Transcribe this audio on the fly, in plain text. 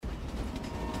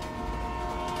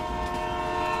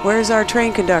Where's our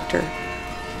train conductor?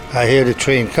 I hear the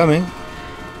train coming.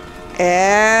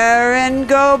 Aaron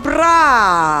go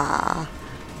bra.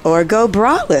 Or go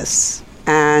braless.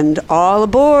 And all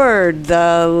aboard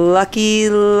the Lucky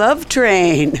Love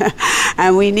Train.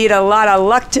 And we need a lot of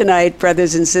luck tonight,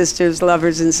 brothers and sisters,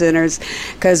 lovers and sinners,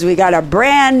 because we got a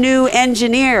brand new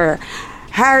engineer.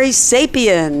 Harry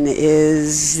Sapien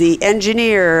is the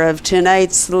engineer of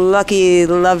tonight's Lucky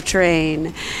Love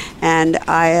Train. And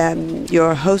I am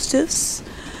your hostess.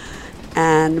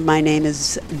 And my name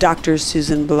is Dr.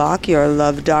 Susan Block, your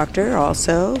love doctor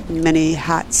also. Many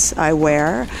hats I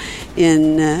wear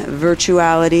in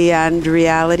virtuality and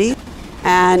reality.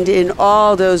 And in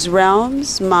all those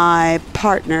realms, my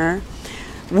partner,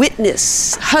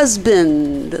 witness,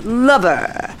 husband,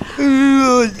 lover,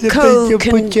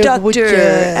 co-conductor,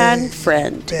 and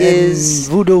friend is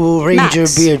Voodoo Ranger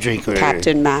Max, beer drinker.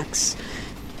 Captain Max.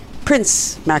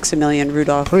 Prince Maximilian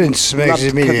Rudolph. Prince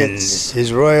Maximilian, Lubkowitz.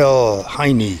 His Royal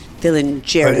Highness. Villain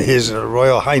Jerry. His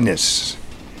Royal Highness.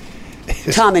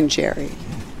 Tom and Jerry.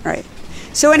 Right.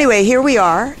 So anyway, here we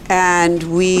are, and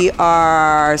we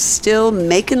are still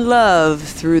making love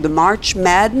through the March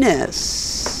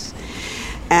Madness.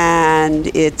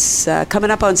 And it's coming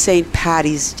up on St.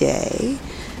 Paddy's Day,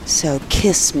 so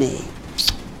kiss me.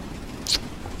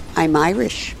 I'm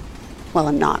Irish. Well,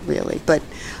 I'm not really, but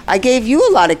I gave you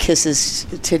a lot of kisses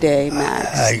today,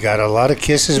 Max. I got a lot of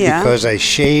kisses Yeah. because I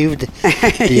shaved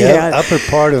the Yeah. upper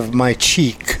part of my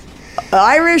cheek.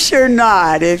 Irish or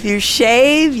not, if you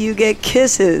shave, you get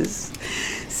kisses.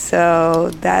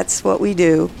 So that's what we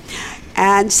do.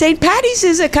 And St. Paddy's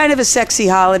is a kind of a sexy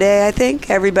holiday, I think.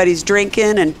 Everybody's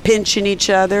drinking and pinching each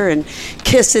other and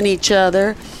kissing each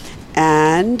other.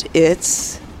 And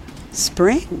it's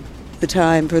spring, the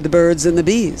time for the birds and the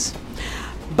bees.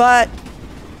 But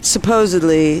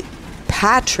supposedly,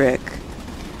 Patrick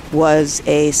was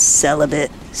a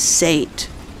celibate saint.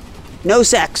 No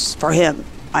sex for him.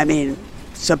 I mean,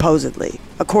 supposedly,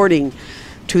 according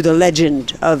to the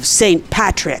legend of St.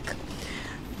 Patrick.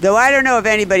 Though I don't know if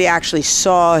anybody actually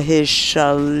saw his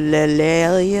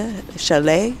chalet.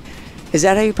 Is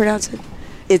that how you pronounce it?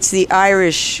 It's the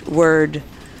Irish word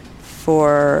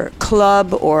for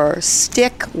club or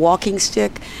stick, walking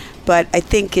stick. But I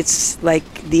think it's like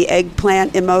the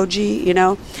eggplant emoji, you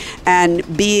know? And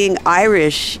being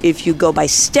Irish, if you go by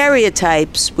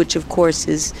stereotypes, which of course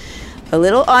is a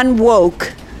little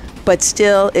unwoke, but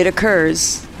still it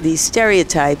occurs, the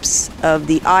stereotypes of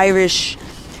the Irish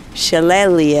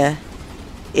shillelagh,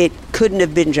 it couldn't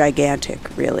have been gigantic,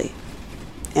 really.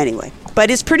 Anyway,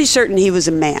 but it's pretty certain he was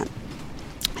a man.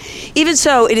 Even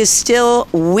so, it is still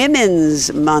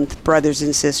Women's Month, brothers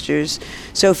and sisters.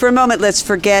 So for a moment, let's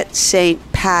forget St.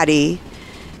 Paddy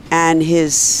and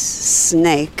his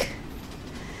snake.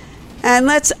 And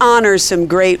let's honor some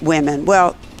great women.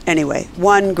 Well, anyway,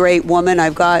 one great woman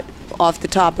I've got off the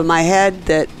top of my head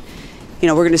that,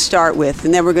 we're going to start with.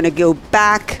 And then we're going to go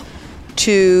back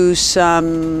to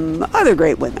some other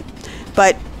great women.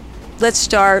 But let's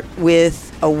start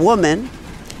with a woman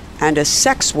and a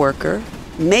sex worker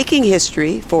making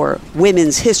history for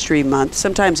Women's History Month.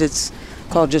 Sometimes it's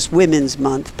called just Women's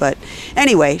Month, but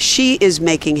anyway, she is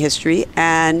making history,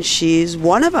 and she's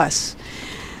one of us.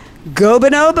 Go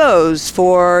bonobos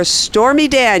for Stormy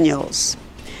Daniels,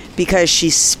 because she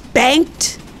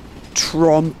spanked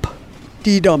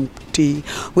Trumpty-Dumpty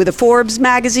with a Forbes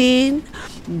magazine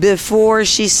before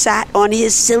she sat on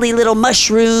his silly little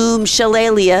mushroom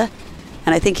shillelagh,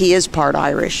 and I think he is part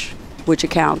Irish, which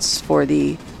accounts for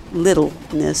the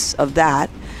littleness of that.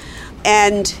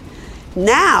 And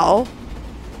now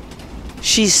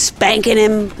she's spanking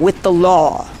him with the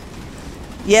law.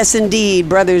 Yes, indeed,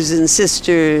 brothers and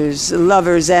sisters,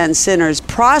 lovers and sinners,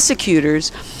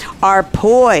 prosecutors are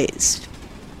poised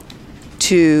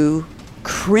to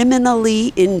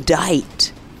criminally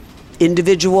indict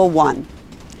individual one,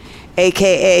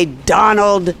 aka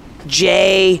Donald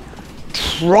J.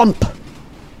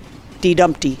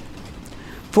 Trump-de-Dumpty,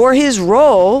 for his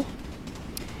role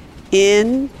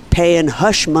in paying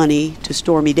hush money to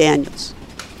Stormy Daniels.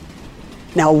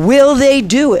 Now, will they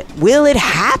do it? Will it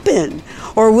happen?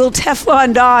 Or will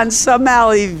Teflon Don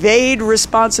somehow evade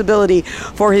responsibility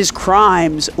for his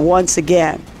crimes once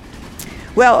again?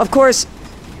 Well, of course,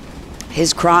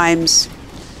 his crimes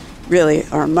really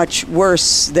are much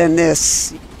worse than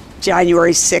this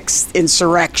January 6th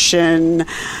insurrection,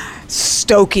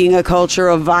 stoking a culture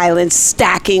of violence,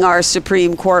 stacking our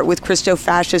Supreme Court with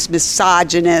Christo-fascist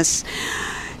misogynists.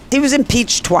 He was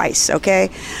impeached twice, okay?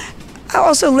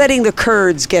 Also letting the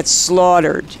Kurds get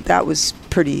slaughtered. That was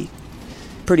pretty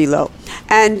low.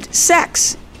 And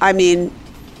sex, I mean,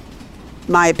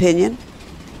 my opinion,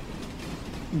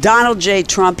 Donald J.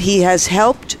 Trump, he has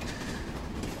helped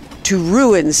to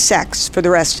ruin sex for the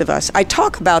rest of us. I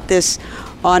talk about this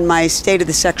on my State of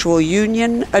the Sexual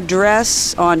Union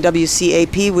address on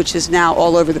WCAP, which is now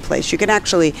all over the place. You can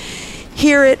actually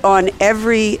hear it on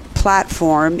every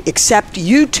platform except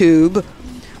YouTube,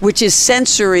 which is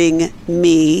censoring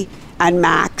me and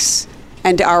Max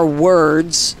and our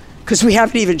words, because we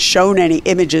haven't even shown any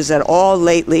images at all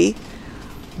lately.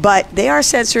 But they are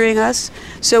censoring us,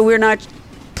 so we're not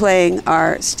playing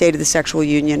our State of the Sexual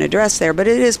Union address there, but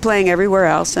it is playing everywhere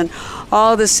else, and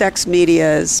all the sex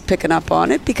media is picking up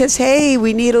on it because, hey,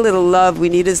 we need a little love, we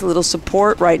need a little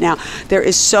support right now. There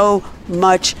is so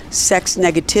much sex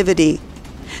negativity.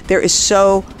 There is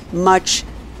so much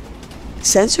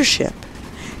censorship.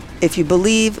 If you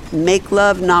believe make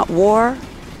love, not war,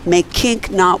 make kink,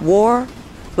 not war,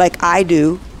 like I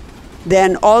do,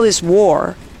 then all this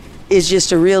war is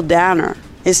just a real downer.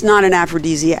 It's not an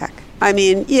aphrodisiac. I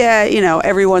mean, yeah,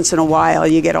 every once in a while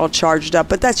you get all charged up,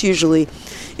 but that's usually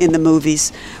in the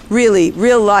movies. Really,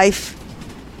 real life,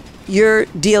 you're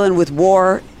dealing with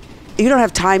war. You don't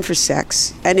have time for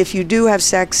sex. And if you do have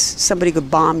sex, somebody could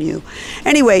bomb you.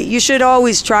 Anyway, you should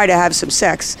always try to have some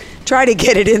sex. Try to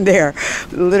get it in there,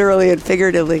 literally and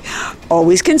figuratively.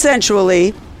 Always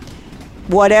consensually,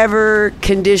 whatever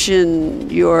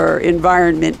condition your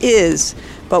environment is.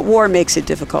 But war makes it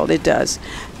difficult. It does.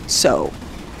 So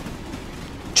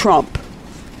Trump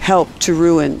helped to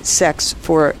ruin sex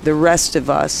for the rest of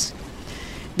us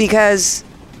because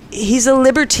he's a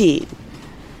libertine,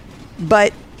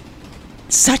 but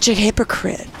such a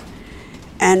hypocrite.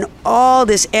 And all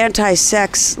this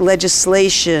anti-sex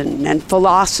legislation and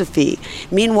philosophy.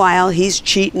 Meanwhile, he's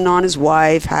cheating on his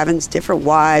wife, having different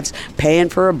wives, paying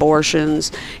for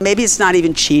abortions. Maybe it's not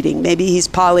even cheating. Maybe he's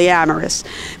polyamorous.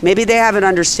 Maybe they have an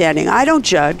understanding. I don't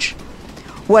judge.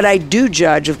 What I do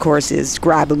judge, of course, is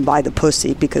grab him by the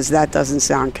pussy, because that doesn't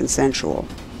sound consensual.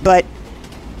 But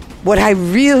what I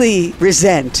really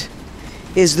resent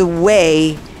is the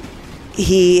way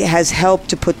he has helped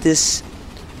to put this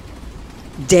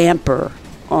damper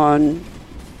on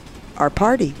our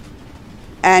party.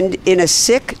 And in a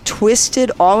sick,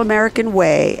 twisted, all-American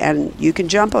way, and you can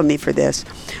jump on me for this,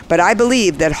 but I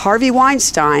believe that Harvey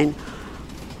Weinstein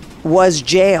was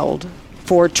jailed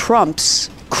for Trump's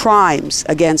crimes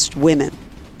against women.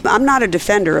 I'm not a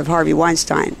defender of Harvey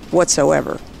Weinstein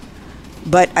whatsoever,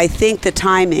 but I think the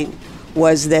timing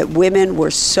was that women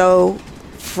were so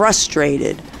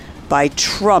frustrated by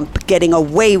Trump getting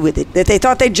away with it that they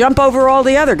thought they'd jump over all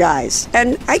the other guys.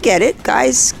 And I get it.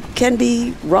 Guys can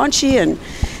be raunchy and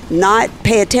not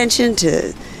pay attention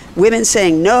to women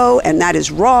saying no, and that is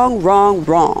wrong, wrong,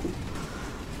 wrong.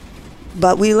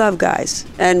 But we love guys,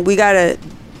 and we got to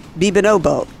be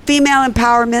bonobo. Female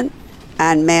empowerment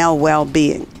and male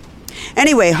well-being.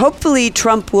 Anyway, hopefully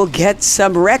Trump will get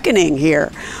some reckoning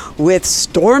here with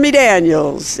Stormy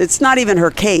Daniels. It's not even her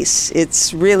case.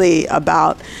 It's really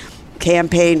about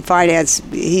campaign finance.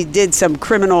 He did some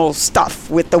criminal stuff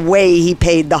with the way he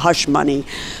paid the hush money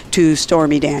to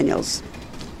Stormy Daniels.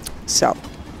 So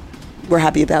we're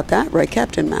happy about that, right,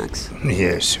 Captain Max?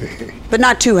 Yes. But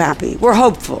not too happy. We're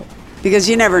hopeful, because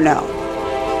you never know.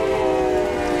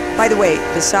 By the way,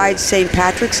 besides St.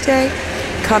 Patrick's Day,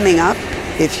 coming up,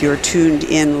 if you're tuned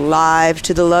in live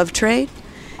to the Love Train,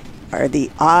 are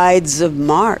the Ides of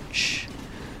March,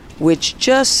 which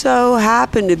just so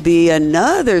happen to be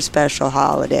another special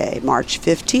holiday, March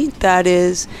 15th, that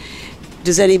is.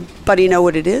 Does anybody know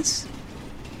what it is?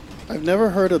 I've never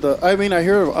heard of I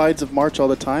hear of Ides of March all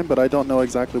the time, but I don't know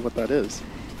exactly what that is.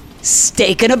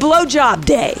 Steak and a blowjob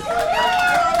day.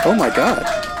 Oh my God.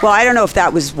 Well, I don't know if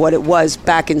that was what it was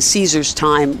back in Caesar's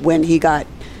time when he got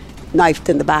knifed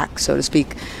in the back, so to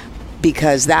speak,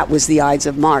 because that was the Ides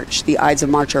of March. The Ides of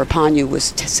March are upon you was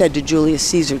said to Julius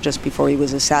Caesar just before he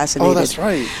was assassinated. Oh, that's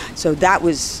right. So that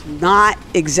was not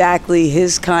exactly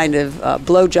his kind of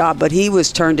blowjob, but he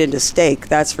was turned into steak,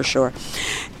 that's for sure.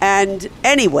 And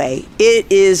anyway,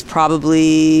 it is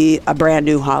probably a brand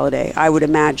new holiday. I would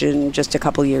imagine just a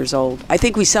couple years old. I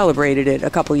think we celebrated it a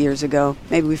couple years ago.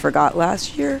 Maybe we forgot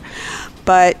last year.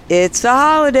 But it's a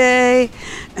holiday.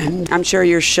 And I'm sure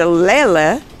your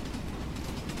shillelagh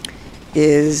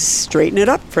is straightening it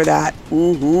up for that.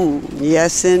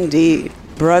 Yes, indeed.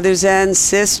 Brothers and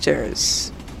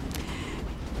sisters.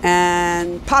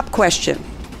 And pop question.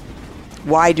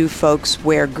 Why do folks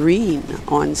wear green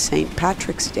on St.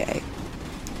 Patrick's Day?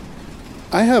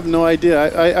 I have no idea.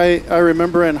 I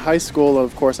remember in high school,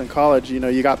 of course, in college,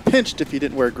 you got pinched if you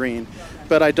didn't wear green.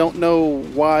 But I don't know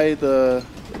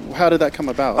how did that come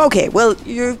about? Okay, well,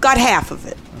 you've got half of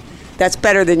it. That's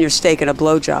better than your steak and a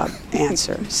blowjob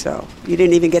answer. So you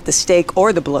didn't even get the steak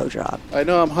or the blowjob. I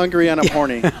know I'm hungry and I'm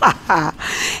horny.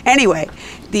 Anyway,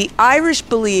 the Irish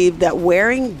believed that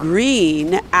wearing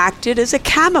green acted as a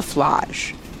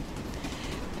camouflage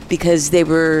because they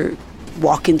were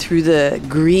walking through the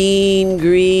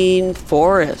green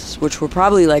forests, which were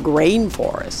probably like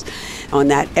rainforests, on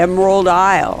that Emerald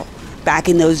Isle back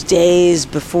in those days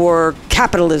before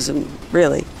capitalism,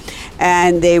 really.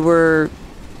 And they were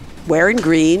wearing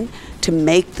green to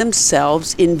make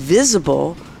themselves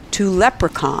invisible to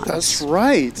leprechauns. That's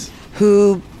right.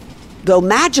 Who, though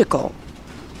magical,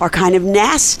 are kind of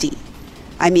nasty.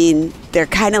 I mean, they're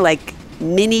kind of like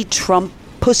mini Trump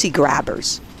pussy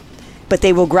grabbers, but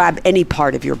they will grab any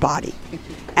part of your body.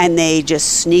 And they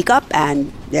just sneak up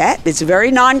and, it's very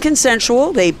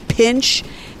non-consensual. They pinch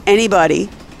anybody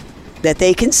that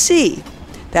they can see.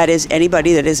 That is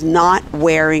anybody that is not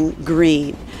wearing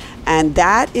green. And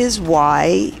that is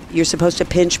why you're supposed to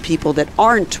pinch people that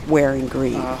aren't wearing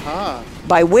green. Uh-huh.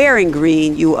 By wearing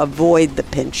green, you avoid the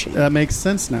pinching. That makes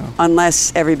sense now.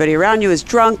 Unless everybody around you is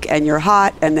drunk and you're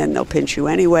hot, and then they'll pinch you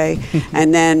anyway.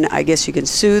 And then I guess you can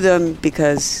sue them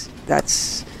because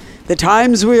that's the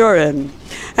times we are in.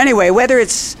 Anyway, whether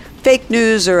it's fake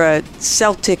news or a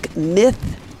Celtic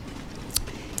myth,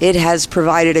 it has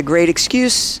provided a great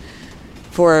excuse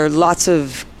for lots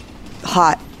of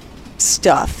hot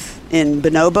stuff in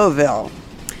Bonoboville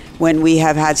when we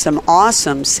have had some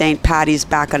awesome St. Paddy's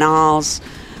bacchanals.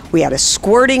 We had a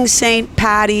squirting St.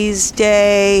 Paddy's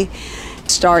Day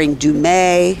starring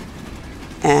Dumais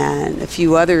and a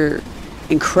few other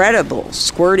incredible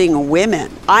squirting women.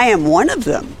 I am one of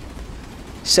them.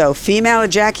 So female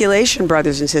ejaculation,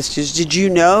 brothers and sisters, did you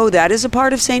know that is a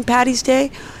part of St. Paddy's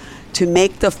Day? To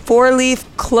make the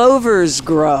four-leaf clovers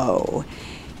grow.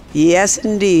 Yes,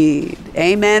 indeed.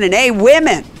 Amen. And hey,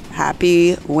 women,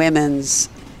 happy Women's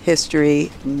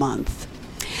History Month.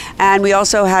 And we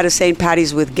also had a St.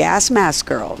 Paddy's with Gas Mask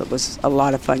Girl. That was a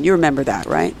lot of fun. You remember that,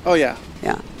 right? Oh, yeah.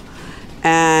 Yeah.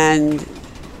 And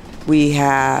we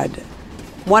had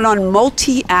one on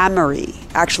multi-amory,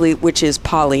 actually, which is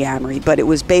polyamory, but it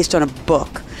was based on a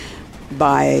book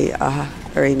by a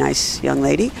very nice young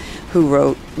lady who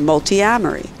wrote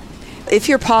multi-amory. If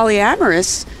you're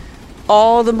polyamorous,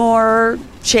 all the more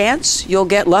chance you'll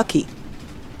get lucky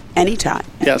anytime.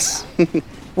 Yes.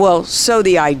 Well, so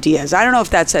the idea is. I don't know if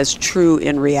that's as true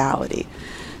in reality.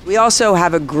 We also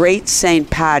have a great St.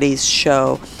 Paddy's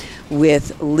show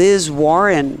with Liz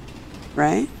Warren,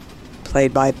 right?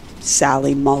 Played by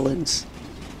Sally Mullins.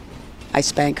 I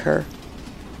spank her.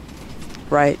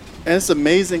 Right. And it's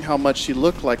amazing how much she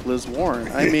looked like Liz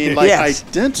Warren. I mean, like Yes.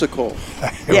 identical.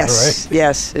 Yes, Right?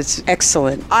 yes, it's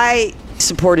excellent. I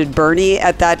supported Bernie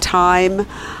at that time.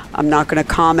 I'm not going to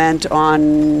comment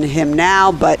on him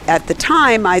now, but at the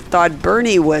time I thought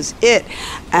Bernie was it.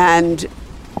 And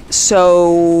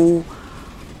so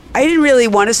I didn't really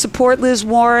want to support Liz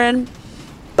Warren,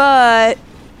 but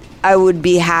I would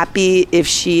be happy if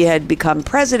she had become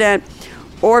president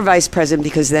or vice president,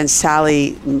 because then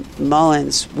Sally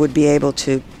Mullins would be able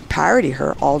to parody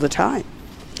her all the time.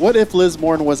 What if Liz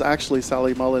Warren was actually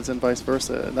Sally Mullins and vice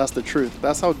versa? And that's the truth.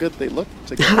 That's how good they look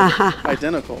together.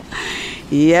 Identical.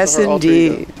 Yes, Her alter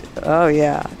ego. indeed. Oh,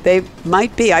 yeah. They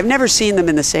might be. I've never seen them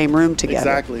in the same room together.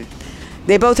 Exactly.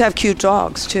 They both have cute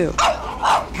dogs, too.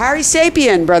 Harry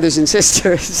Sapien, brothers and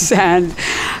sisters, and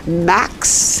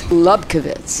Max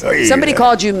Lubkowitz. Oh, yeah. Somebody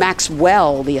called you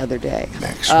Maxwell the other day.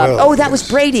 Maxwell, that was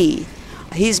yes. Brady.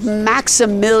 He's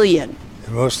Maximilian.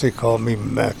 They mostly call me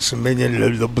Maximilian.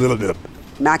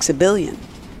 Maxabillion,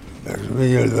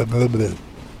 Maximilian.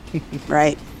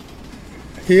 right?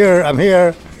 Here, I'm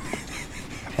here.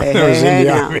 Hey, I was in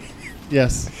the now. army.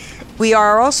 Yes. We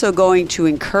are also going to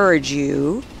encourage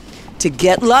you to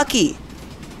get lucky,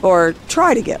 or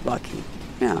try to get lucky.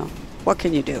 You know, what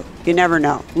can you do? You never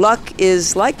know. Luck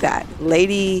is like that.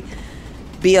 Lady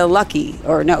be a lucky,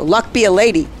 or no, luck be a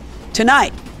lady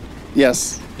tonight.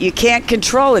 Yes. You can't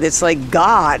control it. It's like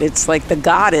God. It's like the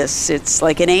goddess. It's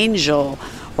like an angel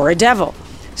or a devil.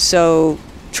 So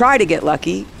try to get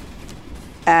lucky.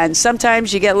 And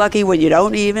sometimes you get lucky when you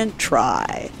don't even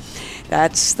try.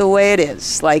 That's the way it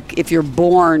is. Like if you're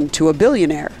born to a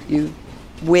billionaire, you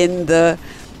win the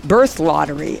birth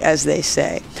lottery, as they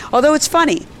say. Although it's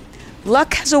funny,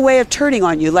 luck has a way of turning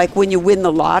on you. Like when you win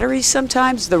the lottery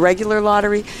sometimes, the regular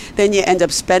lottery, then you end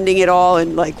up spending it all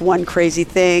in like one crazy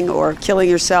thing, or killing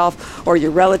yourself, or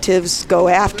your relatives go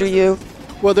after you.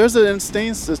 Well, there's an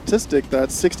insane statistic that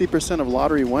 60% of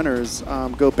lottery winners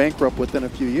go bankrupt within a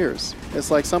few years.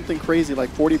 It's like something crazy, like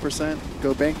 40%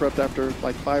 go bankrupt after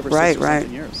like 5 or 6 or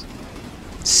 7 years.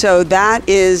 So that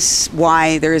is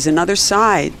why there is another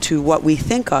side to what we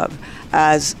think of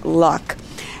as luck.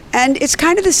 And it's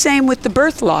kind of the same with the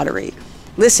birth lottery.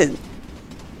 Listen,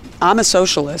 I'm a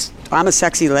socialist. I'm a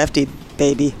sexy lefty,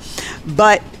 baby.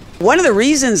 But one of the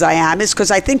reasons I am is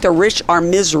because I think the rich are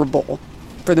miserable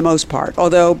for the most part,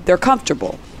 although they're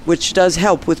comfortable, which does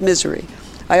help with misery.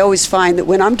 I always find that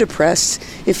when I'm depressed,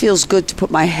 it feels good to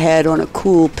put my head on a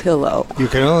cool pillow. You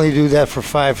can only do that for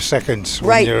 5 seconds.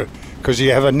 Right. Because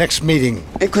you have a next meeting.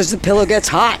 Because the pillow gets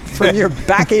hot from your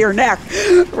back of your neck.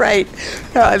 Right.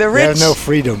 The rich have no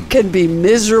freedom. Can be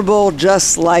miserable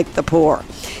just like the poor.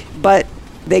 But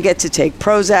they get to take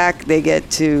Prozac. They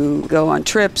get to go on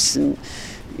trips and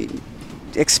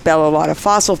expel a lot of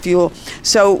fossil fuel.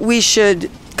 So we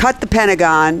should cut the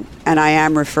Pentagon, and I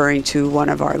am referring to one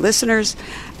of our listeners.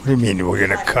 What do you mean, we're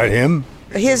going to cut him?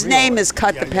 His name is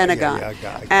Cut the Pentagon.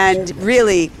 Yeah, and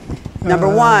really, number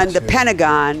one, the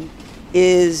Pentagon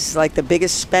is like the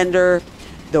biggest spender,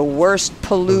 the worst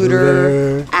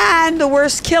polluter, and the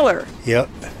worst killer. Yep.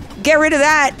 Get rid of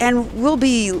that, and we'll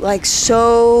be like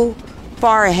so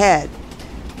far ahead.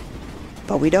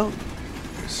 But we don't.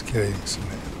 Just kidding.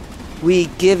 We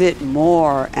give it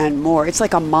more and more. It's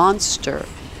like a monster.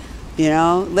 You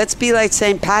know, let's be like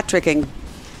St. Patrick and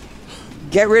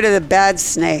get rid of the bad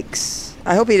snakes.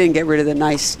 I hope he didn't get rid of the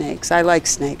nice snakes. I like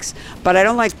snakes, but I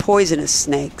don't like poisonous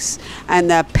snakes.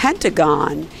 And the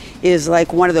Pentagon is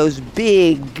like one of those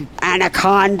big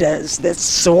anacondas that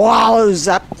swallows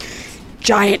up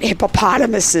giant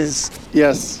hippopotamuses.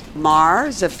 Yes.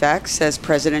 Mars Effects says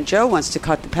President Joe wants to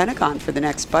cut the Pentagon for the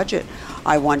next budget.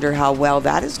 I wonder how well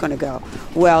that is going to go.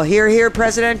 Well, hear,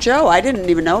 President Joe. I didn't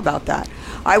even know about that.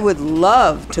 I would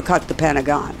love to cut the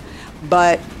Pentagon,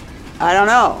 but I don't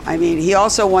know. I mean, he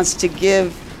also wants to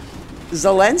give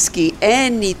Zelensky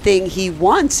anything he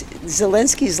wants.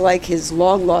 Zelensky's like his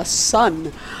long-lost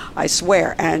son, I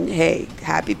swear. And, hey,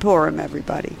 happy Purim,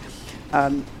 everybody.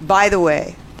 By the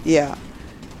way, yeah,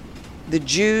 the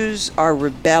Jews are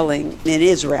rebelling in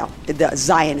Israel. The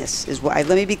Zionists is what.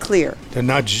 Let me be clear. They're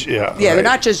not. Yeah. Yeah, right. They're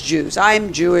not just Jews.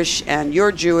 I'm Jewish, and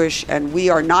you're Jewish, and we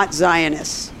are not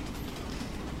Zionists.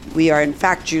 We are, in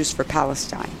fact, Jews for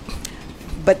Palestine.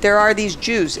 But there are these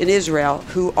Jews in Israel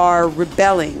who are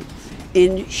rebelling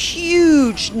in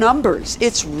huge numbers.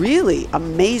 It's really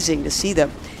amazing to see them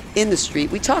in the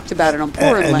street. We talked about it on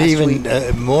Purim last week. And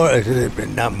even more,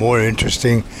 not more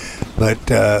interesting, but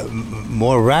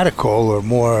more radical or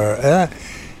more,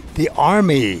 the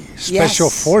Army, Special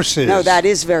Forces. No, that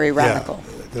is very radical.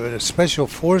 Yeah, the Special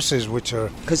Forces, which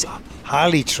are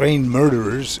highly trained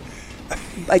murderers.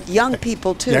 Like young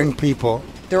people, too. Young people.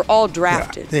 They're all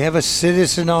drafted. Yeah, they have a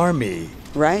citizen army.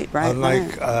 Right.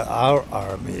 Unlike our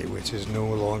army, which is no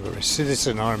longer a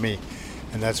citizen army,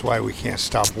 and that's why we can't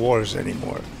stop wars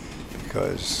anymore,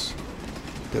 because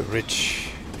the rich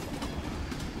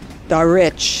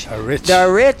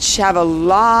have a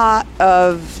lot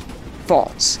of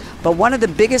faults. But one of the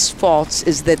biggest faults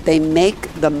is that they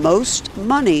make the most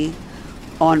money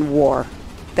on war.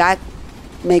 That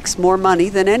makes more money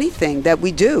than anything that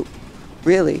we do,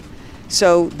 really.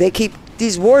 So they keep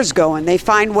these wars going. They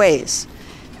find ways.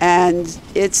 And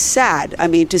it's sad, I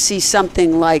mean, to see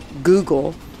something like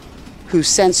Google, who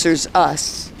censors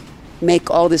us,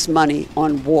 make all this money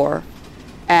on war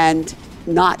and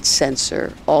not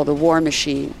censor all the war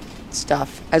machine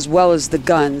stuff, as well as the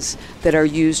guns that are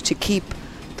used to keep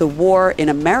the war in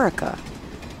America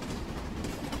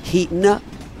heating up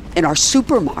in our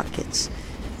supermarkets,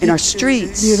 in our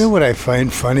streets. You know what I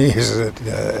find funny is that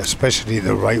especially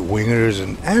the right-wingers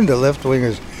and the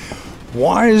left-wingers,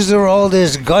 why is there all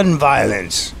this gun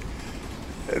violence?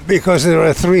 Because there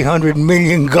are 300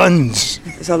 million guns.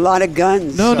 There's a lot of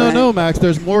guns. No, Max.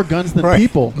 There's more guns than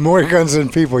people. More guns than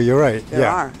people, you're right. There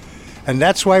are. And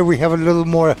that's why we have a little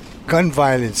more gun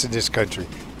violence in this country.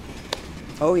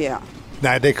 Oh, yeah.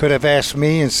 Now, they could have asked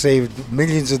me and saved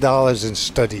millions of dollars in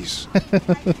studies.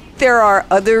 There are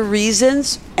other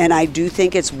reasons, and I do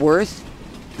think it's worth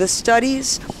the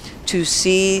studies to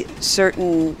see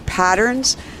certain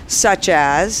patterns, such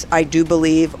as I do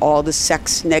believe all the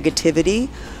sex negativity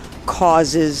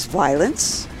causes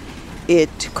violence.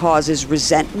 It causes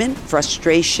resentment,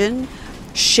 frustration,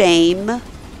 shame,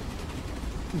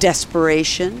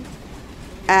 desperation,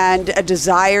 and a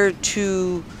desire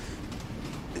to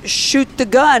shoot the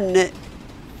gun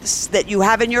that you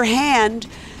have in your hand,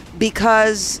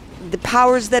 because the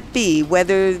powers that be,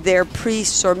 whether they're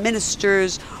priests or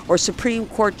ministers or Supreme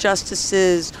Court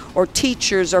justices or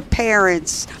teachers or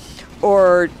parents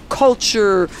or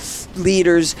culture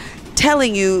leaders,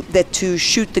 telling you that to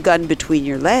shoot the gun between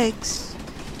your legs,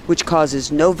 which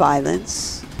causes no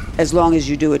violence, as long as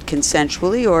you do it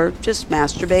consensually or just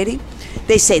masturbating.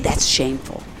 They say that's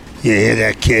shameful. You hear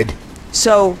that, kid?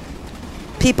 So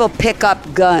people pick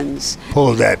up guns.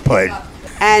 Pull that bud.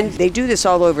 And they do this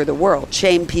all over the world,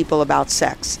 shame people about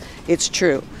sex. It's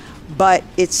true. But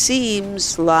it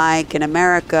seems like in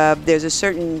America, there's a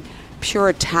certain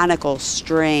puritanical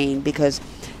strain because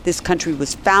this country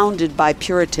was founded by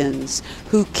Puritans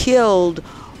who killed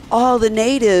all the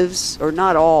natives, or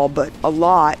not all, but a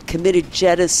lot, committed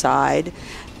genocide.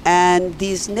 And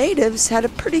these natives had a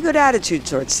pretty good attitude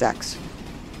towards sex.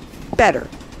 Better.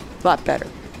 A lot better.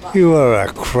 You are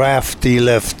a crafty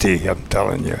lefty, I'm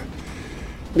telling you.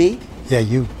 Me? Yeah,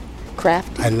 you.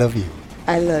 Crafty? I love you.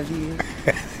 I love you.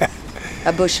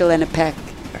 A bushel and a peck.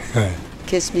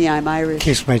 Kiss me, I'm Irish.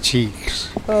 Kiss my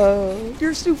cheeks. Oh,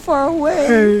 you're too far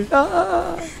away.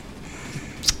 I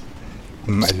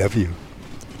love you.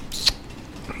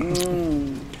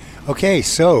 Okay,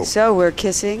 so we're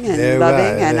kissing and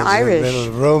loving and Irish. A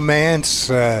little romance.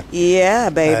 Yeah,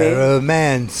 baby.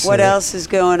 Romance. What else is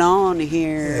going on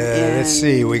here? Let's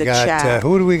see. We got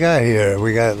who do we got here?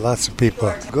 We got lots of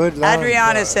people. Good.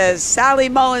 Adriana says Sally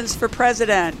Mullins for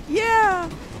president. Yeah.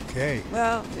 Okay.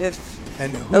 Well, if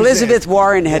and Elizabeth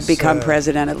Warren had become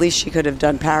president, at least she could have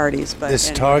done parodies. But this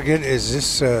anyway. target is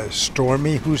this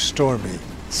Stormy? Who's Stormy?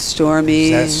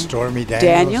 Stormy. Is that Stormy Daniels?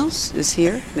 Daniels is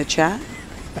here in the chat.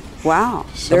 Wow,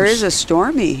 there is a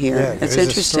Stormy here. Yeah, That's there is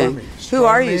interesting. a Stormy. Who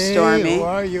are you, Stormy? Who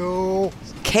are you?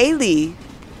 Kaylee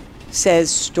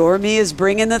says Stormy is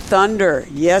bringing the thunder.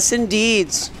 Yes, indeed,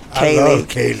 Kaylee. I love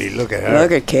Kaylee. Look at her.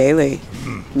 Look at Kaylee.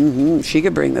 Mm-hmm. She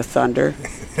could bring the thunder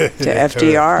to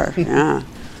F.D.R. Yeah,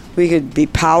 we could be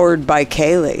powered by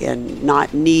Kaylee and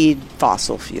not need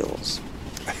fossil fuels.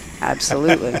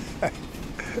 Absolutely.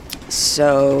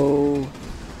 So.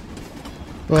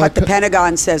 Well, Cut the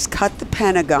Pentagon says, cut the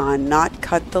Pentagon, not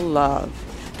cut the love.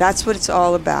 That's what it's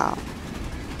all about.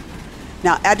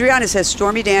 Now, Adriana says,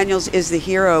 Stormy Daniels is the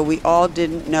hero we all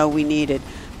didn't know we needed.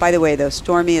 By the way, though,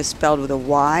 Stormy is spelled with a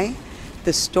Y.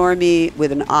 The Stormy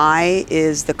with an I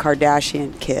is the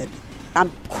Kardashian kid.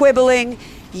 I'm quibbling.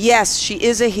 Yes, she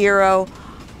is a hero.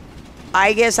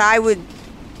 I guess I would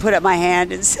put up my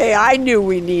hand and say I knew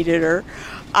we needed her.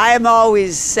 I am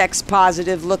always sex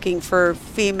positive, looking for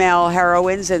female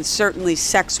heroines and certainly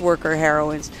sex worker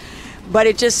heroines. But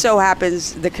it just so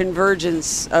happens the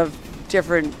convergence of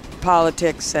different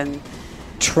politics and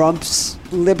Trump's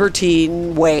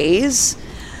libertine ways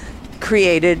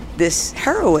created this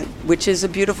heroine, which is a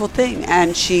beautiful thing.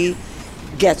 And she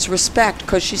gets respect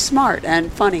because she's smart and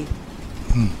funny.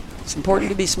 It's important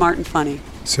to be smart and funny.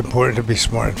 It's important to be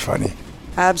smart and funny.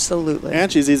 Absolutely. And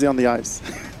she's easy on the eyes.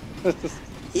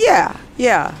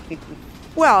 Yeah.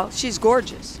 Well, she's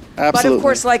gorgeous. Absolutely. But of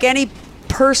course, like any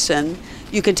person,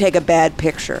 you can take a bad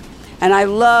picture. And I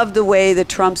love the way the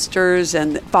Trumpsters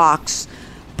and Fox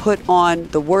put on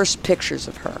the worst pictures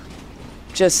of her.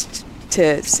 Just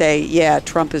to say, yeah,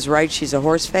 Trump is right, she's a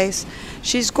horse face.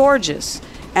 She's gorgeous.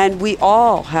 And we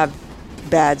all have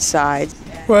bad sides.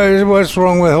 Well, what's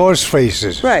wrong with horse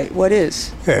faces? Right, what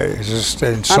is? Yeah, it's just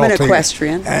insulting. I'm an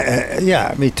equestrian.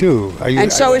 Yeah, me too.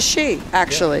 And so is she,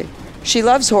 actually. Yeah. She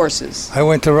loves horses. I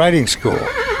went to riding school.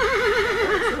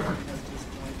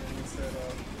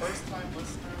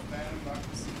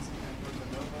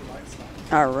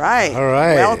 All right. All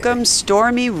right. Welcome,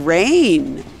 Stormy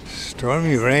Rain.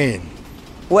 Stormy Rain.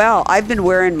 Well, I've been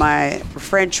wearing my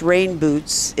French rain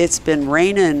boots. It's been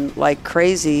raining like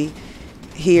crazy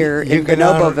here in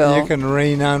Bonoboville. You can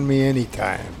rain on me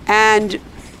anytime. And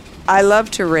I love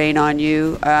to rain on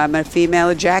you. I'm a female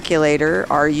ejaculator.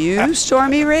 Are you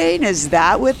Stormy Rain? Is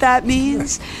that what that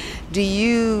means? Do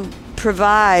you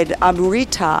provide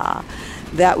amrita?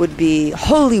 That would be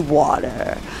holy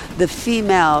water, the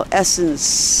female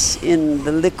essence in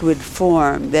the liquid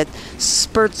form that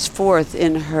spurts forth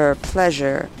in her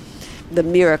pleasure, the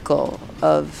miracle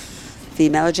of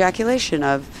female ejaculation,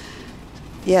 of,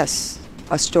 yes,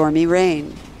 a stormy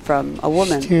rain from a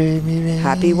woman.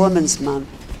 Happy Women's Month.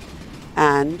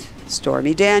 And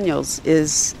Stormy Daniels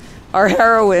is our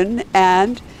heroine,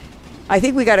 and I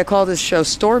think we got to call this show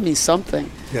Stormy something.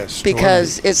 Yes, Stormy.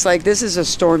 Because it's like, this is a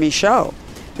stormy show.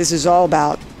 This is all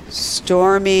about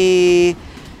Stormy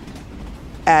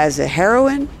as a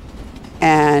heroine,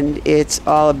 and it's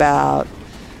all about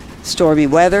stormy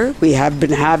weather. We have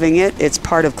been having it. It's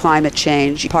part of climate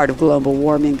change, part of global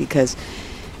warming, because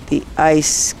the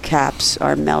ice caps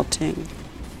are melting.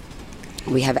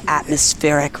 We have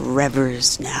atmospheric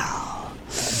rivers now.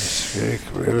 Atmospheric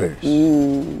rivers.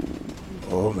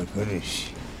 Oh my goodness.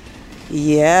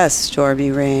 Yes,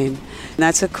 Stormy Rain.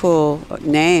 That's a cool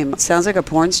name. It sounds like a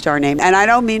porn star name. And I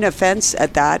don't mean offense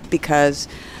at that, because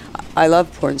I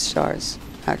love porn stars,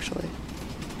 actually.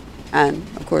 And,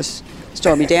 of course,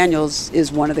 Stormy Daniels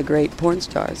is one of the great porn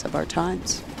stars of our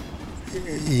times.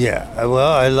 Yeah,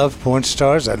 well, I love porn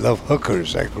stars. I love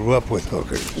hookers. I grew up with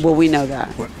hookers. Well, we know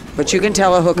that. But you can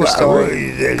tell a hooker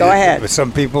story. Go ahead. But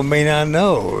some people may not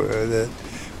know that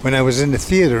when I was in the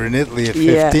theater in Italy at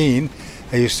 15,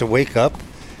 I used to wake up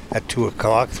at 2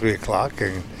 o'clock, 3 o'clock,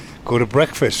 and go to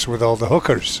breakfast with all the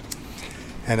hookers.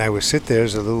 And I would sit there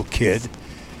as a little kid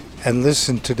and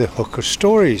listen to the hooker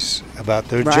stories about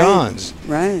their johns.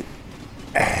 Right.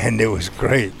 And it was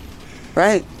great.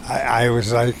 Right. I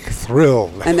was like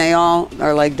thrilled. And they all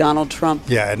are like Donald Trump.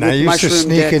 Yeah, and I used to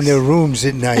sneak in their rooms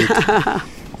at night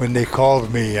when they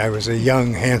called me. I was a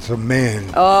young, handsome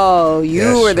man. Oh,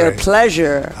 you were their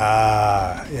pleasure.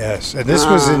 Ah, yes. And this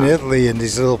was in Italy, in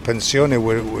these little pensioni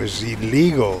where it was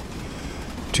illegal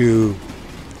to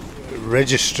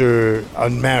register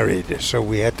unmarried. So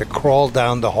we had to crawl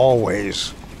down the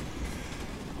hallways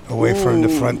away from the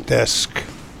front desk.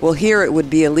 Well, here it would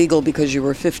be illegal because you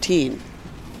were 15.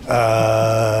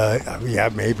 Yeah,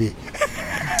 maybe.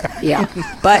 Yeah.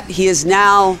 But he is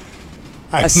now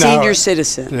a senior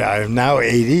citizen. Yeah, I'm now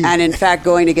 80. And in fact,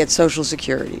 going to get Social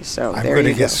Security. So I'm there going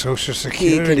you to go. get Social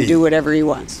Security. He can do whatever he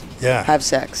wants. Yeah. Have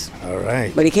sex. All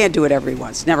right. But he can't do whatever he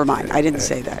wants. Never mind. I didn't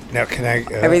say that. Now, can I?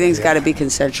 Everything's got to be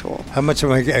consensual. How much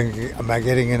am I getting? Am I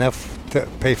getting enough to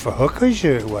pay for hookers?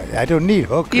 Or what? I don't need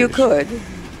hookers. You could.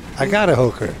 I got a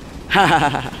hooker.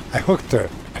 I hooked her.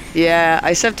 Yeah,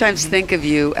 I sometimes think of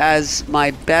you as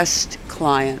my best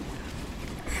client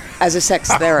as a sex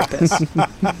therapist.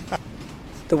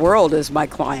 The world is my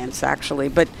clients, actually.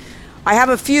 But I have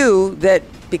a few that,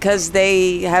 because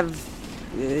they have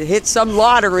hit some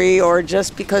lottery or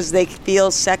just because they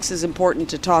feel sex is important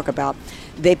to talk about,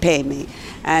 they pay me.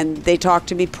 And they talk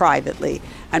to me privately.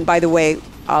 And by the way,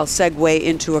 I'll segue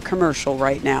into a commercial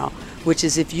right now, which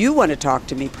is, if you want to talk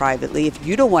to me privately, if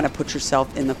you don't want to put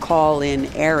yourself in the call-in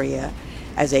area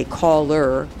as a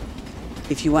caller,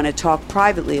 if you want to talk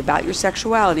privately about your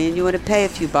sexuality and you want to pay a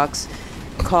few bucks,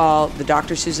 call the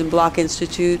Dr. Susan Block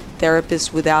Institute,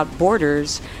 Therapists Without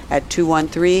Borders, at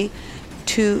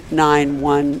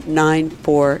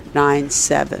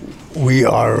 213-291-9497. We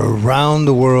are around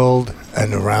the world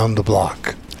and around the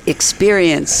block.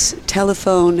 Experience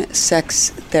telephone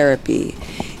sex therapy.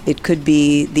 It could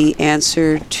be the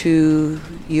answer to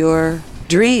your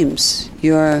dreams,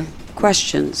 your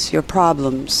questions, your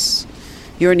problems,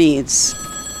 your needs.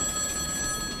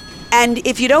 And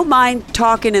if you don't mind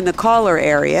talking in the caller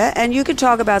area, and you can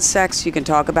talk about sex, you can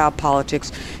talk about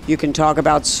politics, you can talk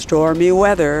about stormy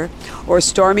weather or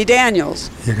Stormy Daniels.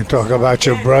 You can talk about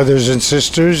your brothers and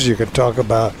sisters. You can talk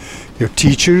about your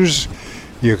teachers.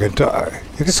 You can talk.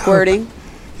 Squirting.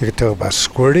 You can talk about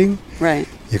squirting. Right.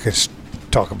 You can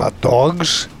talk about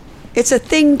dogs. It's a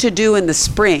thing to do in the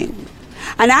spring.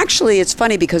 And actually, it's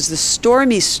funny because the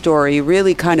Stormy story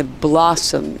really kind of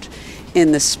blossomed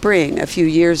in the spring a few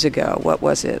years ago. What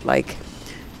was it, like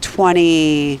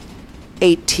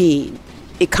 2018?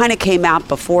 It kind of came out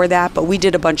before that, but we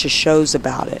did a bunch of shows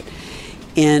about it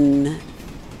in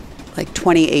like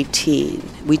 2018.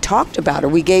 We talked about her.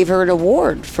 We gave her an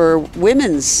award for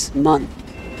Women's Month.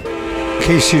 In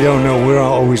case you don't know, we're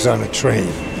always on a train.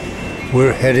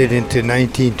 We're headed into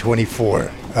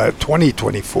 2024,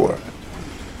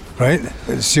 right?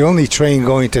 It's the only train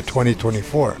going to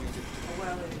 2024.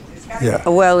 Yeah.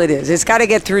 Well, it is. It's got to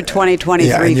get through 2023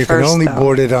 yeah, and you first, can only though.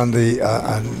 board it on the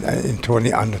on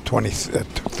the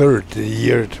 23rd, the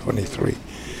year 23.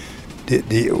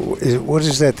 What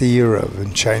is that the year of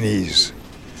in Chinese?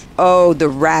 Oh, the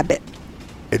rabbit.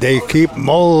 They keep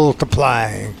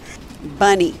multiplying.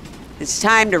 Bunny. It's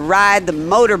time to ride the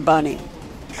motor bunny.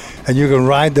 And you can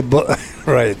ride the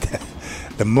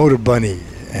the motor bunny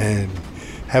and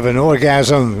have an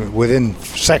orgasm within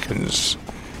seconds.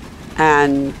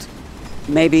 And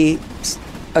maybe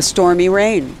a stormy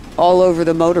rain all over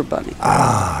the motor bunny.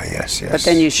 Ah, yes. But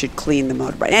then you should clean the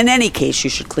motor bunny. In any case, you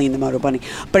should clean the motor bunny.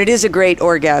 But it is a great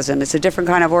orgasm. It's a different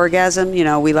kind of orgasm. You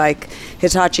know, we like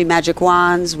Hitachi magic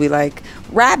wands. We like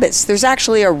rabbits. There's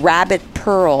actually a rabbit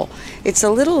pearl. It's a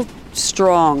little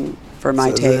strong for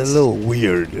my taste. It's a little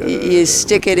weird. You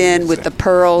stick it in with the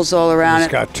pearls all around it.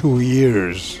 It's got 2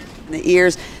 ears. The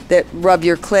ears that rub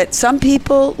your clit. Some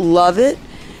people love it.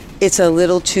 It's a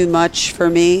little too much for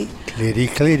me.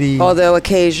 Clitty. Although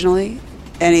occasionally,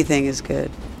 anything is good.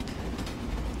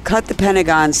 Cut the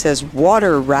Pentagon says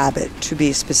water rabbit, to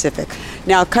be specific.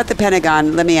 Now, Cut the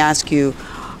Pentagon, let me ask you,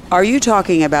 are you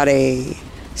talking about a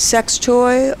sex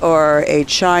toy or a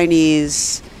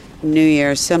Chinese New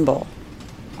Year symbol?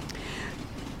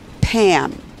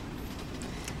 Pam.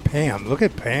 Pam, look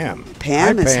at Pam.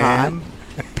 Pam Hi, is Pam.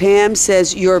 hot. Pam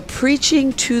says, you're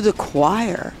preaching to the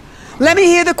choir. Let me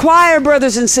hear the choir,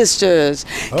 brothers and sisters.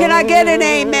 Can I get an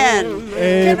amen?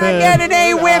 Amen. Can I get an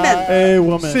a women? A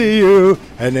woman. See you,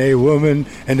 and a woman,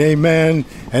 and a man,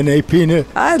 and a peanut.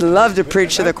 I'd love to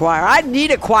preach to the choir. I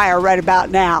need a choir right about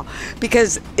now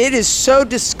because it is so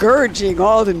discouraging.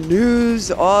 All the news,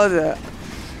 all the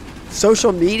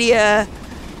social media,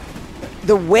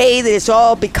 the way that it's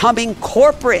all becoming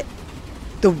corporate,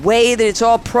 the way that it's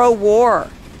all pro-war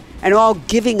and all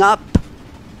giving up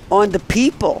on the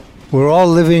people. We're all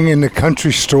living in the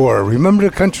country store. Remember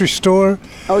the country store?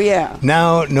 Oh, yeah.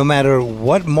 Now, no matter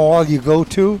what mall you go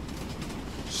to,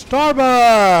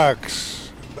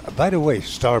 Starbucks. By the way,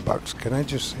 Starbucks, can I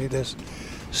just say this?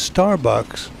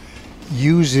 Starbucks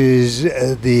uses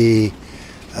the,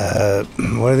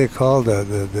 what are they called?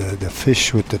 The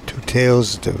fish with the two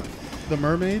tails. The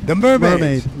mermaid? The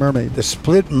mermaid. Mermaid. The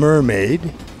split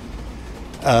mermaid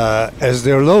as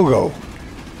their logo.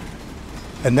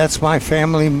 And that's my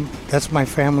family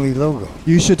logo.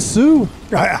 You should sue.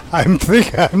 I'm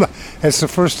thinking, it's the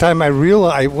first time I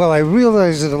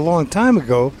realized it a long time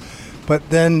ago, but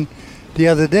then the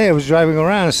other day I was driving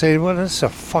around and saying, well, that's a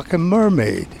fucking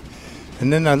mermaid.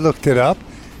 And then I looked it up,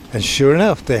 and sure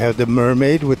enough, they have the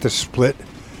mermaid with the split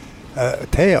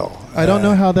tail. I don't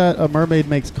know how that a mermaid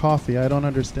makes coffee. I don't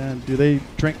understand. Do they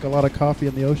drink a lot of coffee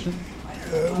in the ocean?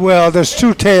 Well, there's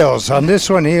two tails. On this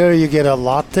one here, you get a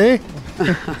latte.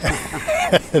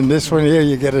 And this one here,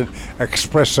 you get an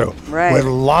espresso with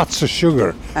lots of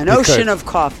sugar. An ocean of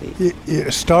coffee.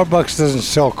 Starbucks doesn't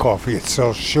sell coffee; it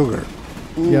sells sugar.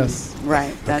 Yes.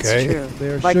 Right, that's true.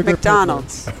 They're like sugar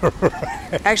McDonald's.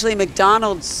 Actually,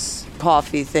 McDonald's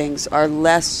coffee things are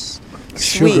less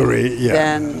sweet sugary,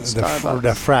 than Starbucks. The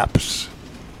fraps.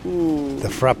 The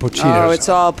frappuccinos. Oh, it's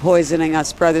all poisoning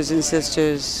us, brothers and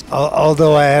sisters.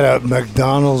 Although I had a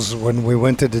McDonald's when we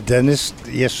went to the dentist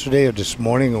yesterday or this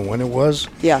morning or when it was.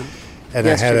 Yeah. And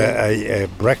yesterday. I had a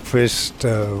breakfast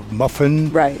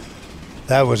muffin. Right.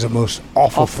 That was the most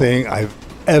awful thing I've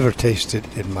ever tasted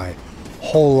in my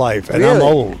whole life. And really? I'm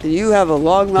old. You have a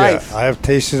long life. Yeah, I have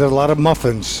tasted a lot of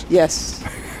muffins. Yes.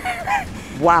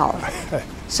 Wow.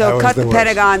 So Cut the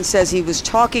Pentagon says he was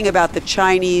talking about the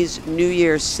Chinese New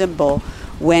Year symbol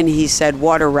when he said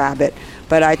water rabbit.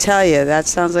 But I tell you, that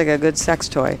sounds like a good sex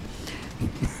toy.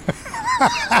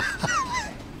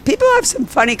 People have some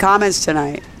funny comments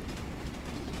tonight.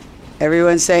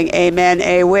 Everyone's saying amen,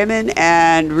 a women,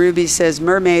 and Ruby says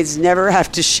mermaids never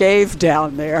have to shave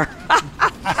down there.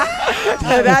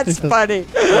 That's funny.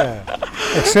 Yeah.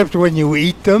 Except when you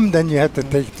eat them, then you have to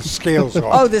take the scales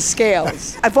off. Oh, the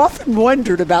scales. I've often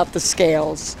wondered about the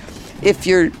scales. If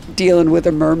you're dealing with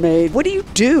a mermaid, what do you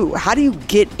do? How do you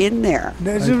get in there?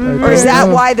 Or is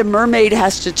that why the mermaid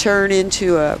has to turn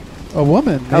into a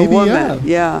woman? Maybe, a woman,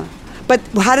 yeah. But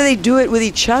how do they do it with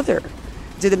each other?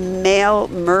 Do the male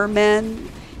mermen?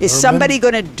 Is somebody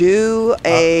going to do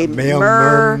a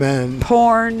mer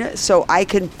porn so I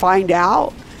can find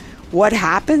out what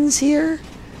happens here?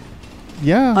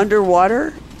 Yeah.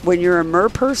 Underwater when you're a mer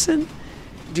person?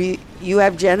 Do you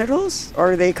have genitals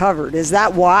or are they covered? Is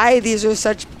that why these are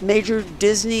such major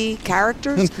Disney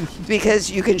characters? Because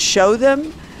you can show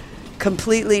them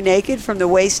completely naked from the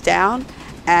waist down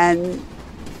and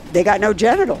they got no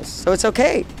genitals. So it's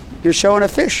okay. You're showing a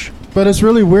fish. But it's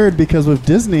really weird because with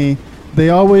Disney,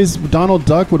 Donald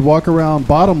Duck would walk around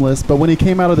bottomless, but when he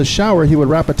came out of the shower, he would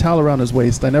wrap a towel around his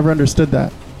waist. I never understood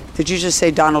that. Did you just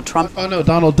say Donald Trump? Oh, no,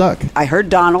 Donald Duck. I heard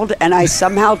Donald, and I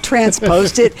somehow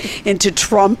transposed it into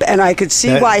Trump, and I could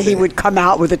see why he would come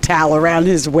out with a towel around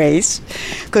his waist,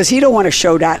 because he don't want to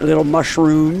show that little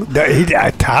mushroom.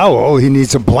 A towel? He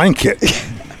needs a blanket.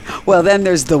 Well, then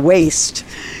there's the waist.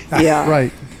 Yeah.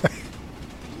 Right.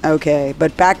 Okay,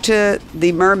 but back to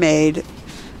the mermaid.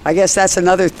 I guess that's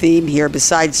another theme here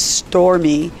besides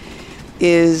Stormy.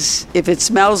 Is if it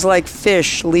smells like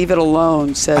fish, leave it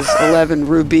alone, says 11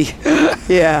 Ruby.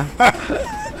 Yeah.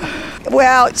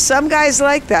 Well, some guys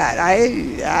like that.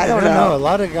 I don't know. A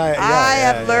lot of guys. I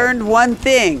have learned one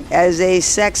thing as a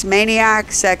sex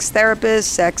maniac, sex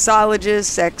therapist, sexologist,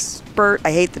 sexpert.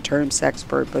 I hate the term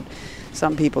sexpert, but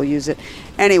some people use it.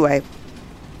 Anyway,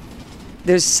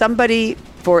 there's somebody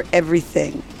for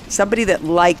everything. Somebody that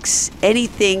likes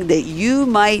anything that you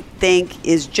might think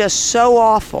is just so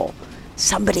awful.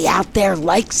 Somebody out there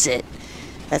likes it.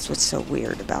 That's what's so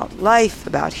weird about life,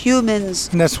 about humans.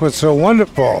 And that's what's so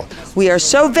wonderful. We are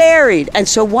so varied and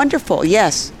so wonderful,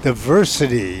 yes.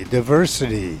 Diversity.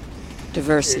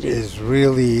 Diversity is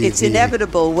really it's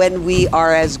inevitable when we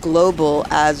are as global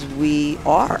as we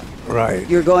are. Right.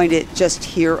 You're going to just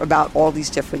hear about all these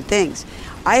different things.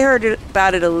 I heard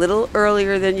about it a little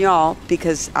earlier than y'all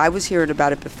because I was hearing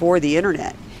about it before the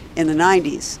internet in the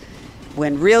 90s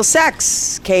when Real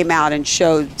Sex came out and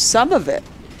showed some of it.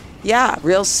 Yeah,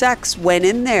 Real Sex went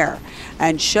in there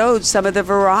and showed some of the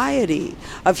variety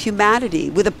of humanity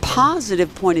with a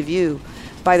positive point of view.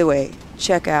 By the way,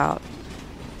 check out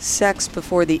Sex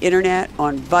Before the Internet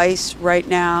on Vice right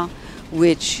now,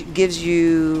 which gives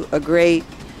you a great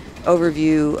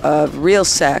overview of real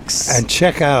sex. And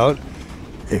check out,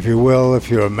 if you will, if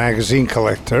you're a magazine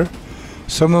collector,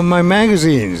 some of my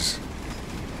magazines.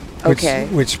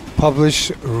 Which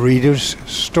publish Reader's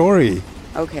Story.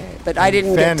 Okay, but I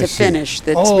didn't fantasy. Get to finish.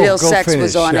 Real Sex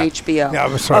was on HBO. Yeah,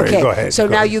 I'm sorry. Okay, go ahead. so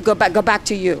now you go back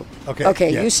to you.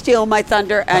 Okay. You steal my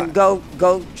thunder and go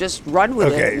just run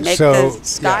with it. And make the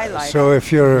sky light So up.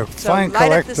 if you're a fine light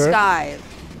collector, up the sky.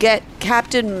 Get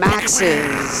Captain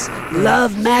Max's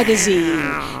Love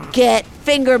Magazine. Get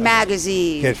Finger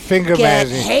Magazine. Get Finger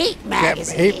Magazine. Hate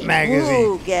Magazine. Get Hate Magazine.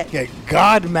 Ooh, get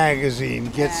God Magazine.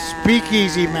 Get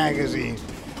Speakeasy Magazine.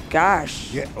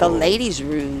 Gosh, the ladies'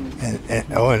 room. And in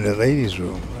the ladies'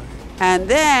 room. And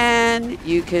then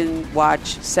you can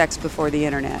watch Sex Before the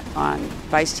Internet on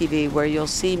Vice TV, where you'll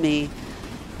see me,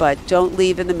 but don't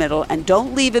leave in the middle and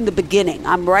don't leave in the beginning.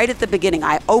 I'm right at the beginning.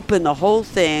 I open the whole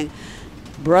thing.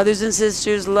 Brothers and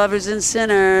sisters, lovers and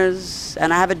sinners.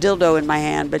 And I have a dildo in my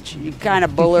hand, but you kind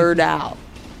of blurred out.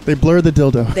 They blur the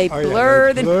dildo. They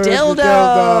blur the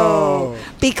dildo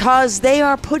because they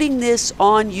are putting this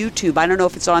on YouTube. I don't know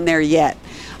if it's on there yet.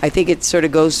 I think it sort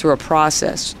of goes through a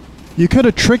process. You could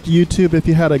have tricked YouTube if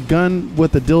you had a gun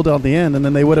with a dildo on the end, and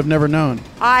then they would have never known.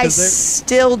 I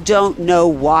still don't know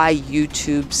why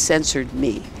YouTube censored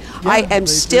me. Yeah, I am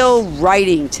still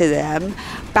writing to them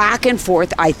back and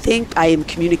forth. I think I am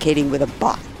communicating with a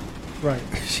bot. Right.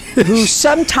 Who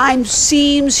sometimes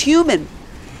seems human.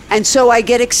 And so I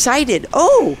get excited.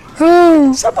 Oh,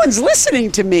 someone's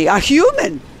listening to me, a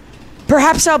human.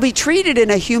 Perhaps I'll be treated in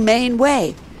a humane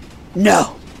way.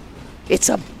 No, it's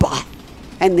a bot.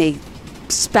 And they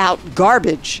spout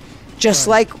garbage, just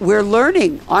like we're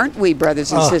learning, aren't we,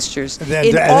 brothers and sisters?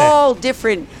 In all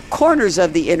different corners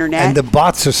of the internet. And the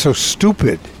bots are so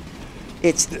stupid.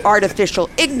 It's artificial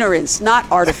ignorance,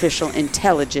 not artificial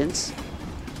intelligence.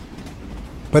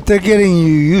 But they're getting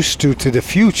you used to the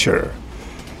future.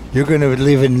 You're going to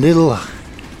live in little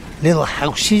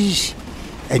houses,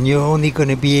 and you're only going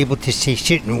to be able to say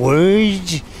certain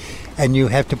words, and you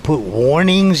have to put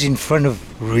warnings in front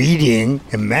of reading.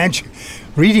 Imagine,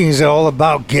 reading is all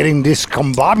about getting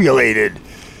discombobulated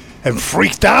and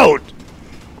freaked out.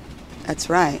 That's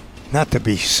right. Not to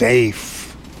be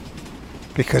safe.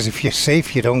 Because if you're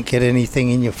safe, you don't get anything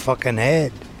in your fucking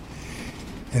head.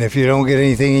 And if you don't get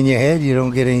anything in your head, you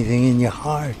don't get anything in your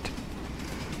heart.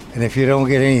 And if you don't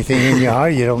get anything in your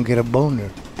heart, you don't get a boner.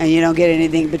 And you don't get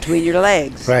anything between your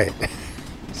legs. Right.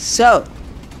 So,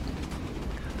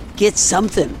 get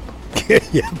something.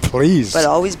 Yeah, please. But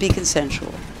always be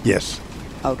consensual. Yes.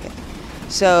 Okay.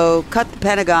 So, Cut the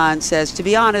Pentagon says, to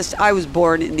be honest, I was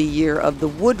born in the year of the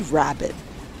wood rabbit.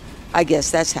 I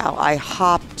guess that's how I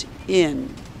hopped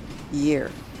in year.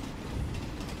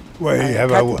 Well, you have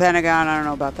Cut the Pentagon, I don't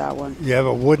know about that one. You have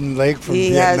a wooden leg from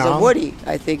Vietnam? He has a Woody.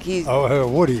 I think he a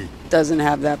Woody. Doesn't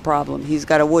have that problem. He's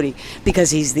got a Woody. Because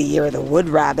he's the year of the wood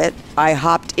rabbit. I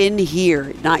hopped in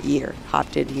here. Not year.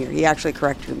 Hopped in here. He actually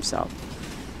corrected himself.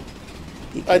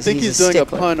 I think he's doing a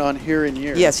pun on here and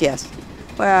year. Yes.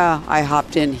 Well, I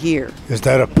hopped in here. Is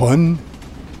that a pun?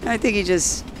 I think he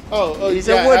just... he's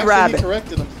a wood rabbit. He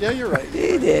corrected him. Yeah, you're right.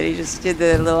 He did. He just did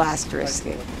the little asterisk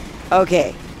thing.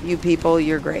 Okay. You people,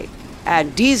 you're great.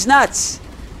 And D's Nuts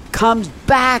comes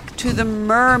back to the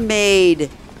mermaid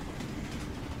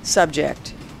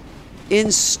subject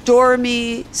in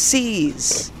stormy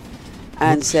seas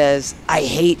and says, I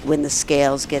hate when the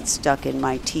scales get stuck in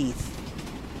my teeth.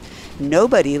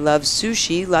 Nobody loves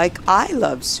sushi like I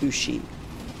love sushi.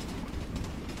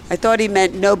 I thought he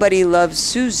meant nobody loves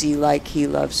Susie like he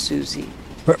loves Susie.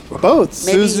 Both,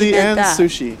 Maybe Susie and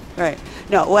sushi. Right.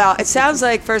 No, well, it sounds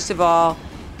like, first of all,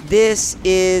 this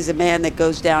is a man that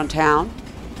goes downtown,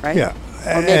 right? Yeah.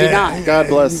 Or maybe not. God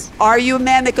bless. Are you a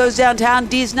man that goes downtown,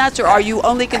 D's Nuts, or are you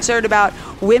only concerned about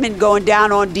women going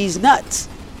down on D's Nuts?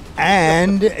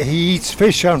 And he eats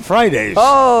fish on Fridays.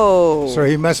 Oh. So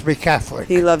he must be Catholic.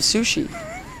 He loves sushi.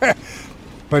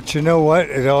 But you know what?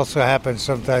 It also happens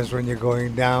sometimes when you're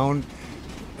going down,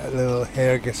 a little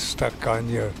hair gets stuck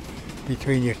on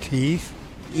between your teeth.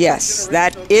 Yes,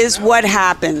 that is what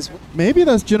happens. Maybe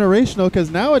that's generational because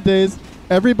nowadays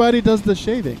everybody does the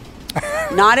shaving.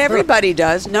 Not everybody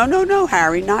does. No,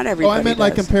 Harry. Not everybody. I meant does.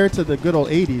 like compared to the good old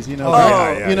 '80s. You know,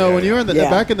 when you were in the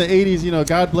back in the '80s, you know,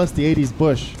 God bless the '80s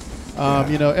bush.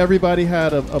 You know, everybody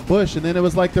had a bush, and then it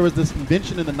was like there was this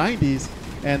convention in the '90s,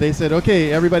 and they said,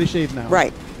 "Okay, everybody shave now."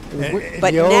 Right.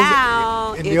 But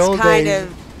now it's kind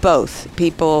of both.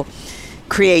 People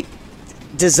create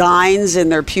designs in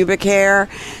their pubic hair.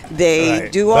 They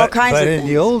do all kinds of things. But in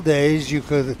the old days, you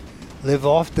could live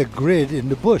off the grid in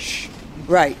the bush.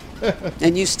 Right.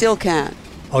 And you still can.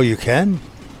 Oh, you can?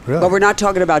 Really? But we're not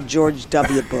talking about George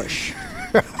W. Bush.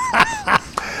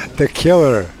 The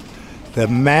killer. The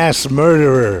mass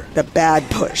murderer. The bad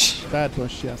Bush. Bad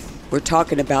Bush, yes. We're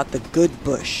talking about the good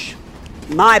Bush.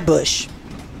 My Bush.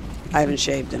 I haven't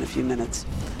shaved in a few minutes.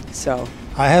 So.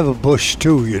 I have a bush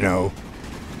too, you know.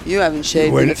 You haven't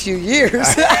shaved in a few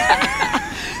years.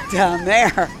 Down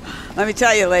there. Let me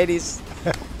tell you, ladies.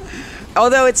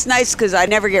 Although it's nice because I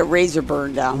never get razor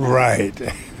burn down there.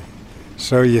 Right.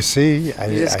 So you see, you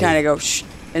just kind of go, shh.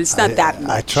 And it's not that much.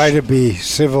 I try to be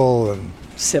civil and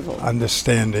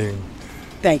understanding.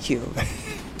 Thank you.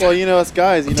 Well, you know, us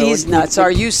guys, you know. D's nuts.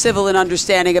 Are you civil and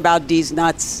understanding about D's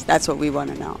nuts? That's what we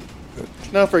want to know.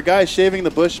 No, for guys, shaving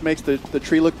the bush makes the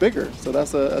tree look bigger. So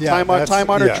that's a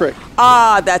time-honored trick.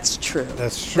 Ah, that's true.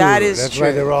 That's true. That is that's true.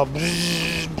 That's why they're all...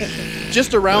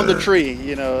 Just around the tree,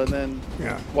 you know, and then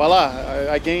voila,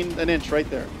 I gained an inch right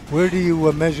there. Where do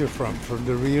you measure from? From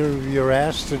the rear of your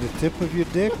ass to the tip of your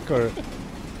dick, or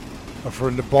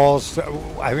from the balls?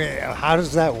 I mean, how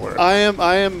does that work?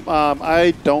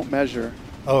 I don't measure.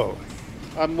 Oh.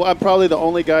 I'm probably the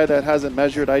only guy that hasn't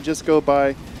measured. I just go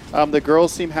by, the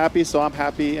girls seem happy, so I'm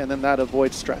happy, and then that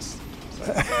avoids stress.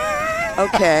 So.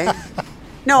 Okay.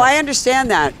 No, I understand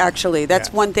that, actually.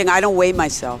 That's one thing. I don't weigh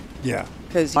myself. Yeah.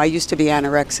 Because I used to be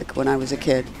anorexic when I was a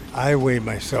kid. I weigh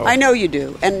myself. I know you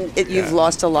do. And you've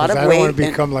lost a lot of weight. I don't want to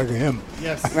become like him.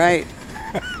 Yes. Right.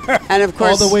 And of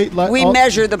course, we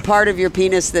measure the part of your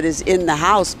penis that is in the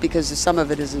house because some of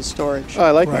it is in storage. Oh,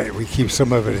 I like that. Right, we keep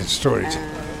some of it in storage.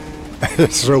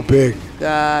 It's so big.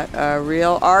 Got a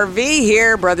real RV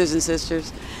here, brothers and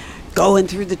sisters. Going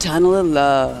through the tunnel of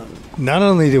love. Not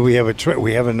only do we have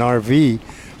we have an RV,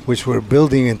 which we're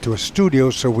building into a studio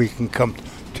so we can come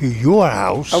to your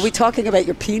house. Are we talking about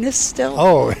your penis still?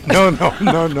 Oh, no.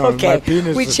 Okay, My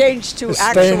penis we changed to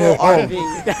actual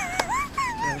RV.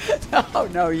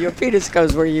 No, your penis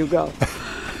goes where you go.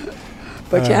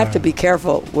 But you have to be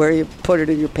careful where you put it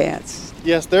in your pants.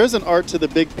 Yes, there's an art to the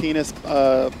big penis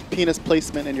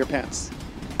placement in your pants.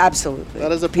 Absolutely.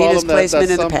 That is a penis problem placement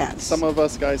that in the pants. Some of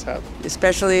us guys have.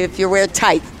 Especially if you wear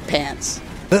tight pants.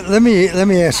 Let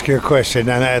me ask you a question,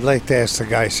 and I'd like to ask the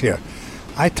guys here.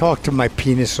 I talk to my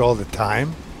penis all the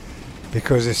time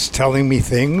because it's telling me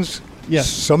things. Yes.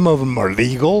 Some of them are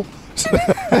legal.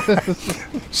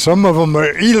 Some of them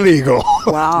are illegal.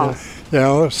 Wow. Yes. You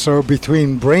know, so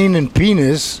between brain and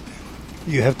penis,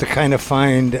 you have to kind of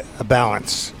find a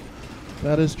balance.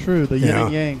 That is true. The yin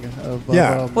and yang of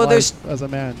well, life there's as a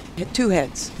man. Two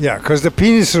heads. Yeah, because the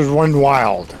penis is run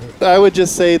wild. I would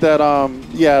just say that,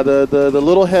 the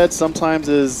little head sometimes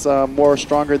is more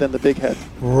stronger than the big head.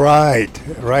 Right.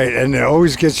 And it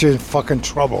always gets you in fucking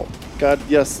trouble. God,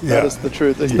 yes, that is the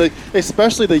truth.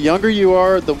 Especially the younger you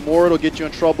are, the more it'll get you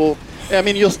in trouble. I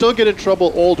mean, you'll still get in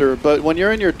trouble older, but when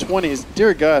you're in your 20s,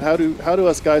 dear God, how do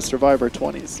us guys survive our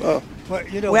 20s? Oh.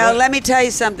 Well, let me tell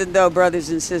you something, though,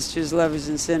 brothers and sisters, lovers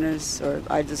and sinners, or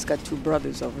I just got two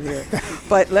brothers over here.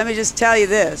 But let me just tell you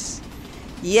this.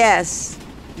 Yes,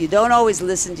 you don't always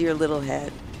listen to your little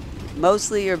head.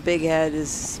 Mostly your big head is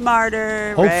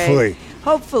smarter,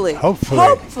 Hopefully. Right?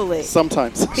 Hopefully.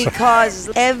 Sometimes. Because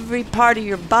every part of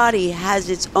your body has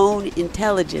its own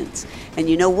intelligence. And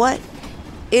you know what?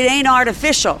 It ain't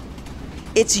artificial.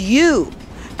 It's you.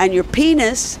 And your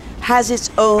penis has its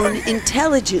own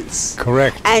intelligence.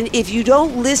 Correct. And if you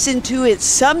don't listen to it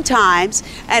sometimes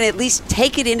and at least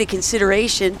take it into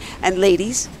consideration, and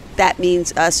ladies, that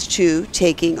means us too,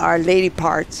 taking our lady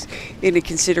parts into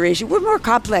consideration. We're more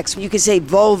complex. You could say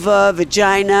vulva,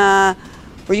 vagina,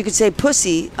 or you could say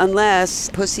pussy, unless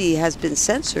pussy has been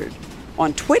censored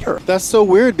on Twitter. That's so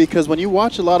weird because when you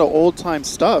watch a lot of old-time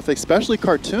stuff, especially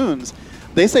cartoons,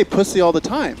 they say pussy all the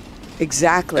time.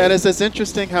 Exactly. And it's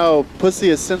interesting how pussy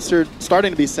is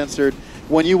starting to be censored.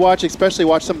 When you especially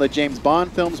watch some of the James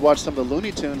Bond films, watch some of the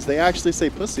Looney Tunes, they actually say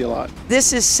pussy a lot.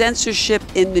 This is censorship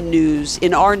in the news,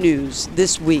 in our news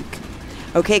this week.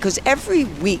 Okay, because every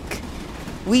week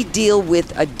we deal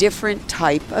with a different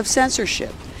type of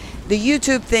censorship. The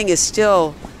YouTube thing is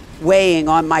still weighing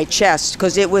on my chest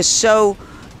because it was so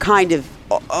kind of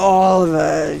all of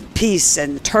a piece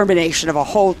and termination of a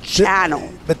whole channel.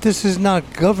 But this is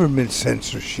not government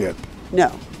censorship.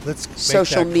 No. Let's make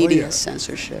social that media clear.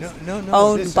 censorship. No.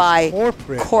 Owned by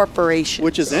corporations.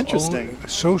 Which is interesting.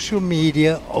 Social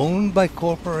media owned by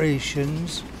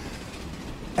corporations,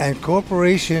 and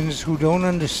corporations who don't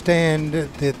understand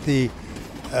that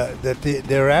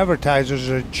their advertisers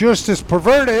are just as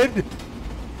perverted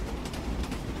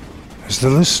as the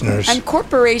listeners. And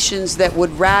corporations that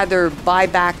would rather buy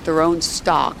back their own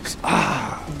stocks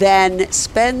than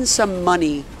spend some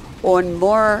money on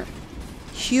more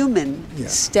human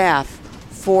staff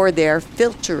for their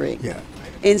filtering. Yeah.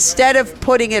 Instead of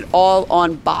putting it all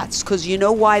on bots. Because you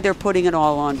know why they're putting it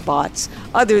all on bots?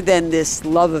 Other than this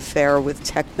love affair with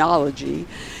technology.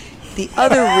 The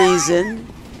other reason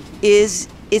is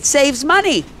it saves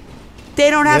money. They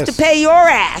don't have to pay your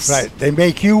ass. Right. They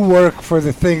make you work for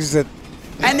the things that...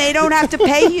 And they don't have to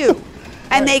pay you.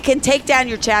 And they can take down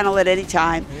your channel at any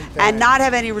time and not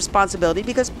have any responsibility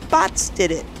because bots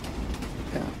did it.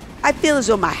 I feel as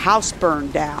though my house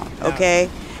burned down, okay?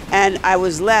 And I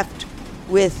was left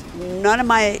with none of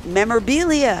my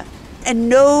memorabilia and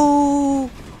no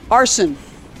arson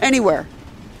anywhere.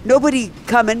 Nobody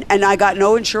coming, and I got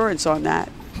no insurance on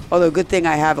that. Although, good thing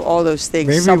I have all those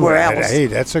things somewhere else. Hey,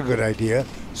 that's a good idea.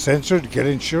 Censored, get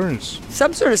insurance.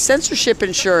 Some sort of censorship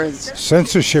insurance.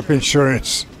 Censorship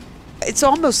insurance. It's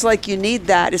almost like you need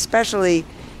that, especially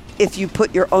if you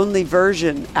put your only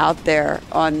version out there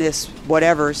on this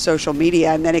whatever social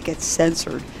media and then it gets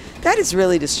censored. That is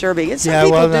really disturbing. And some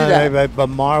people do that. But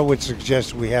Mar would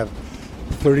suggest we have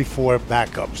 34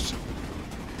 backups.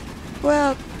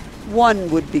 Well, one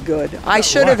would be good. I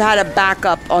should have had a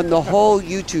backup on the whole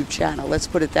YouTube channel. Let's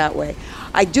put it that way.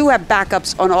 I do have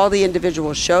backups on all the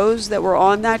individual shows that were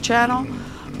on that channel,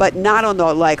 but not on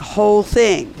the whole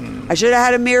thing. I should have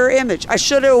had a mirror image. I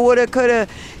should have, would have, could have.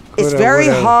 It's very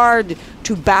hard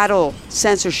to battle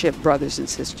censorship, brothers and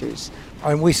sisters.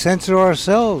 And we censor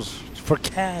ourselves for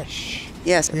cash.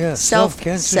 Yes,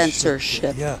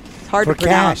 self-censorship. Yeah, hard for to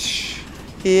pronounce. cash.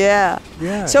 Yeah.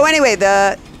 Yeah. So anyway,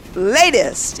 the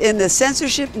latest in the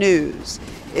censorship news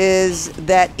is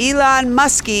that Elon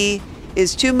Muskie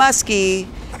is too musky,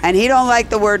 and he don't like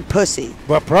the word pussy.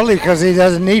 Well, probably because he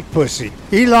doesn't eat pussy.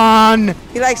 Elon,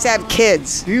 He likes to have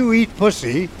kids. you eat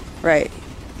pussy. Right.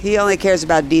 He only cares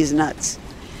about D's nuts.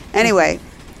 Anyway,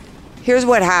 here's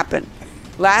what happened.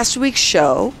 Last week's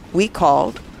show we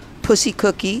called Pussy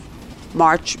Cookie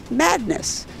March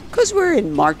Madness. Because we're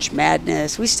in March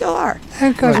Madness. We still are.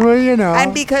 And because we're,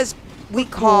 And because we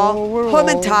call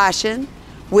Hamantaschen,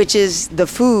 which is the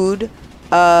food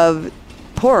of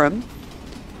Purim,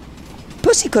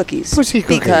 pussy cookies. Pussy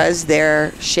cookies. Because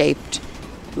they're shaped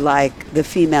like the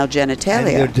female genitalia. And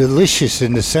they're delicious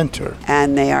in the center.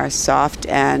 And they are soft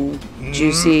and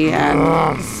juicy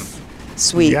and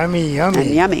sweet. Yummy. And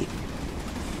yummy.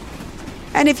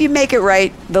 And if you make it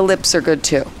right, the lips are good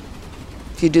too.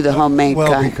 If you do the homemade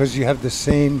Well, kind. because you have the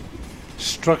same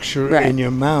structure in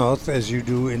your mouth as you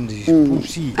do in the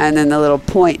pussy. And then the little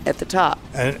point at the top.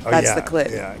 And, That's the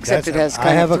clit. Yeah, Except it has I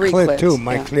kind have of three a clit clits. too.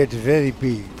 My Yeah. clit is very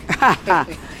big.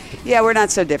 Yeah, we're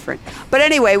not so different. But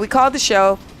anyway, we called the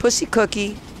show Pussy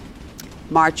Cookie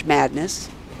March Madness.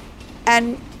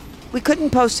 And we couldn't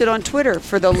post it on Twitter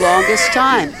for the longest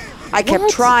time. I kept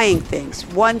trying things,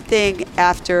 one thing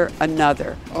after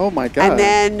another. Oh, my God. And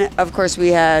then, of course, we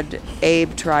had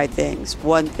Abe try things,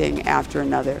 one thing after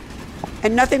another.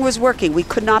 And nothing was working. We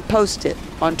could not post it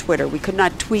on Twitter. We could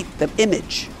not tweet the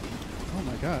image. Oh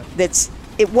my God.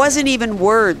 It wasn't even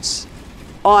words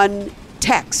on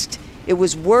text. It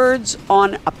was words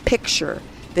on a picture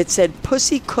that said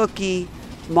Pussy Cookie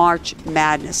March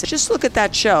Madness. Just look at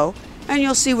that show and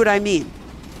you'll see what I mean.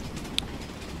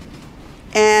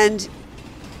 And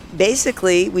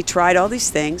basically, we tried all these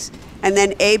things, and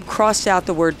then Abe crossed out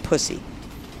the word pussy.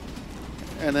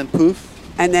 And then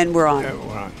poof. And then we're on. Yeah,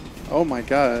 we're on. Oh, my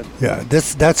God. Yeah,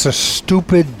 that's a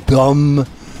stupid, dumb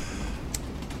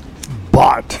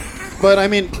bot. But, I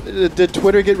mean, did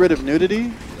Twitter get rid of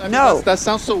nudity? I mean, No. That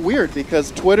sounds so weird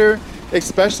because Twitter,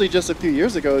 especially just a few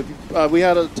years ago, we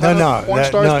had a ton of porn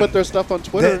stars put their stuff on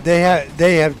Twitter.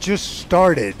 They have just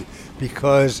started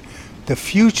because the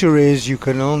future is you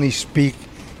can only speak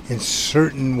in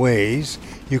certain ways.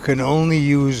 You can only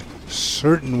use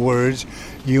certain words.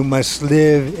 You must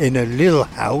live in a little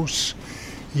house.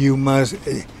 You must.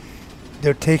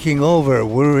 They're taking over.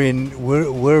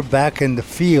 We're back in the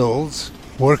fields,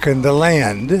 working the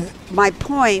land. My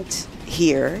point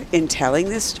here in telling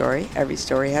this story, every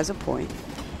story has a point.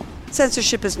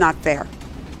 Censorship is not fair.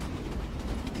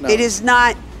 No. It is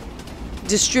not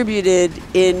distributed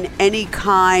in any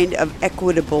kind of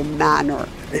equitable manner.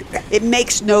 It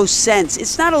makes no sense.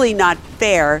 It's not only not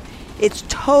fair, it's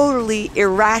totally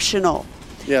irrational.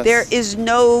 Yes. There is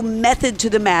no method to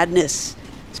the madness.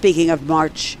 Speaking of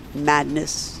March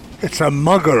Madness. It's a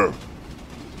mugger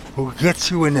who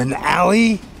gets you in an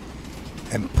alley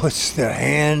and puts their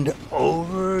hand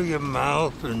over your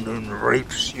mouth and then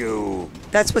rapes you.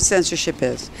 That's what censorship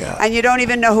is. Yeah. And you don't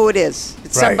even know who it is.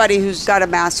 It's Right. somebody who's got a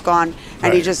mask on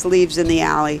and he Right. just leaves in the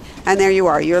alley. And there you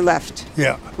are. You're left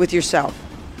Yeah. with yourself.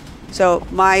 So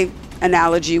my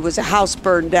analogy was a house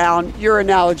burned down. Your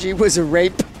analogy was a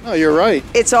rape. No, you're right.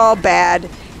 It's all bad.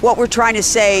 What we're trying to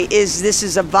say is this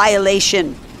is a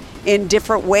violation in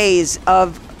different ways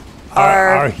of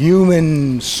Our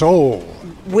human soul.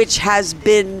 which has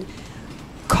been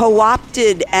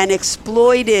co-opted and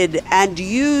exploited and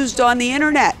used on the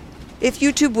internet. If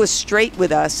YouTube was straight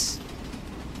with us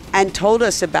and told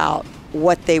us about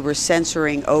what they were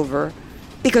censoring over,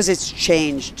 because it's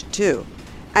changed too,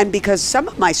 and because some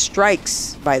of my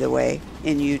strikes, by the way,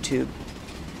 in YouTube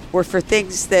were for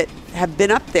things that have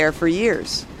been up there for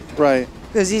years, Right.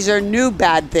 because these are new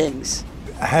bad things.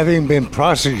 Having been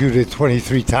prosecuted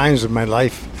 23 times in my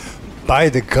life by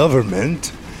the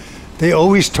government, they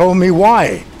always told me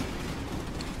why.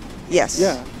 Yes.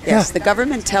 Yeah. Yes, Yeah. the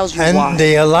government tells you And why.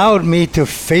 they allowed me to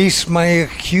face my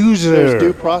accuser. There's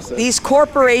due process. These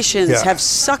corporations Yeah. have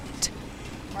sucked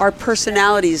our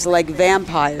personalities like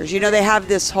vampires. You know, they have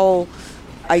this whole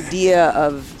idea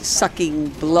of sucking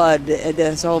blood,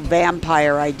 this whole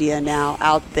vampire idea now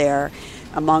out there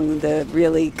among the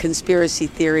really conspiracy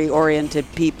theory oriented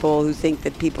people who think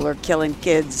that people are killing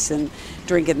kids and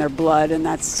drinking their blood, and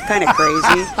that's kind of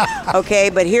crazy. Okay,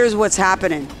 but here's what's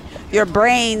happening. Your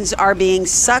brains are being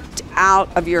sucked out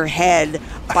of your head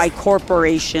by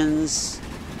corporations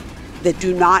that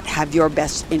do not have your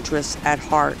best interests at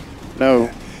heart. No.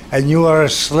 And you are a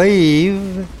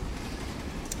slave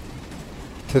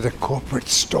to the corporate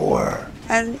store.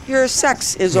 And your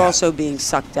sex is also being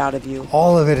sucked out of you.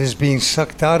 All of it is being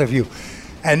sucked out of you.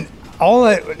 And all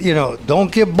that,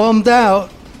 don't get bummed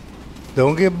out.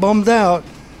 Don't get bummed out.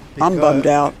 I'm bummed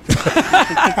out.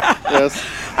 Yes.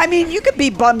 I mean, you could be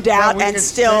bummed out we and can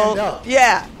still, stand up.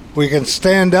 yeah, We can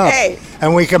stand up. Hey.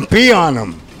 And we can pee on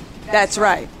them. that's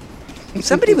right.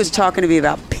 Somebody was talking to me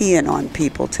about peeing on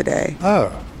people today.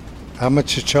 Oh. How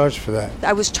much you charge for that?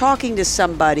 I was talking to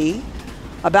somebody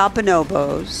about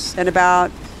bonobos and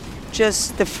about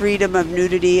just the freedom of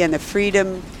nudity and the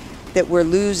freedom that we're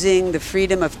losing, the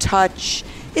freedom of touch.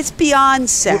 It's beyond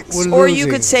sex. We're Or you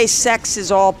losing. could say sex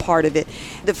is all part of it.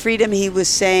 The freedom, he was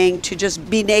saying, to just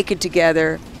be naked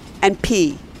together and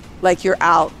pee like you're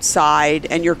outside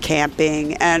and you're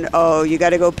camping and, oh, you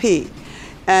got to go pee.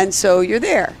 And so you're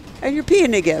there and you're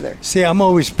peeing together. See, I'm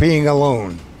always peeing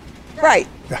alone. Right.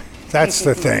 That's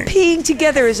the thing. Peeing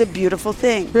together is a beautiful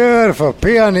thing. Beautiful.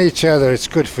 Pee on each other. It's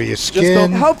good for your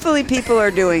skin. Hopefully people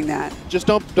are doing that. Just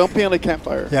don't pee on a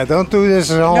campfire. Yeah, don't do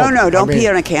this at home. No, don't I mean, pee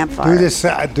on a campfire. Do this.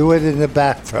 Do it in the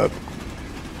bathtub.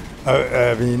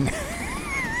 I mean,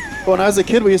 Well, when I was a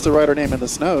kid, we used to write our name in the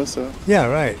snow. So yeah,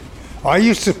 right. I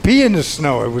used to pee in the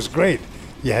snow. It was great.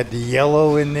 You had the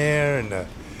yellow in there, and it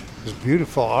was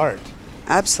beautiful art.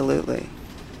 Absolutely.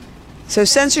 So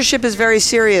censorship is very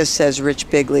serious, says Rich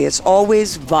Bigley. It's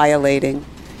always violating.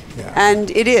 Yeah.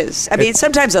 And it is. I mean,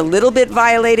 sometimes a little bit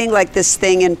violating, like this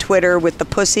thing in Twitter with the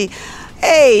pussy.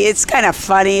 Hey, it's kind of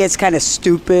funny. It's kind of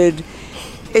stupid.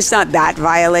 It's not that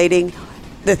violating.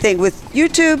 The thing with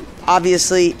YouTube,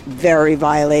 obviously, very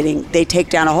violating. They take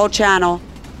down a whole channel.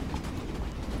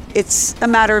 It's a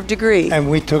matter of degree. And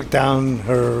we took down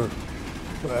her.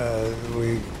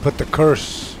 We put the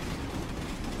curse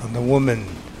on the woman.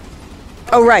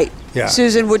 Oh, right. Yeah.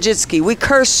 Susan Wojcicki. We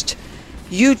cursed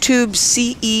YouTube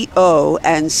CEO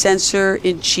and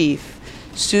censor-in-chief,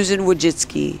 Susan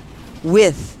Wojcicki,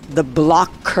 with the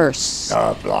block curse.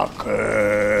 Block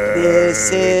curse.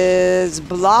 This is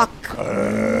block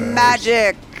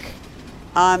magic.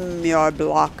 I'm your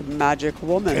block magic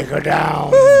woman. Take her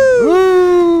down.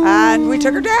 And we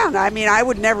took her down. I mean, I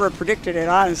would never have predicted it,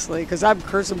 honestly, because I'm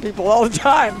cursing people all the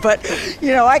time. But,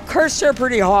 I cursed her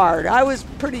pretty hard. I was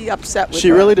pretty upset with her.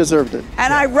 she really deserved it.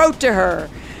 And I wrote to her,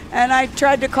 and I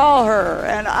tried to call her,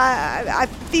 and I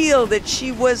feel that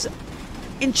she was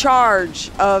in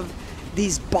charge of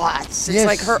these bots. It's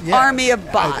like her army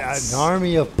of bots. An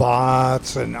army of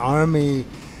bots, an army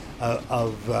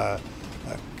of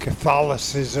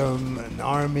Catholicism, an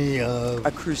army of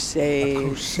A crusade.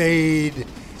 crusade.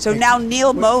 So now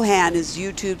Neil Mohan is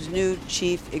YouTube's new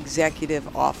chief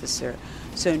executive officer.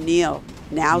 So Neil,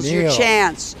 now's your Neil,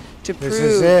 chance to this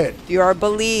is prove it. your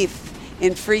belief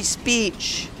in free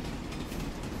speech.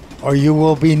 Or you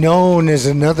will be known as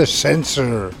another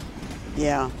censor.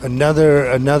 Yeah.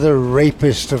 Another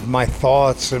rapist of my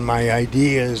thoughts and my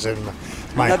ideas and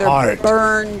my another heart.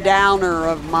 Burn downer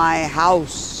of my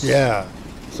house. Yeah.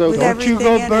 So don't you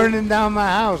go burning down my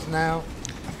house now.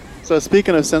 So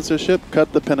speaking of censorship,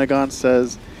 Cut the Pentagon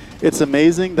says, it's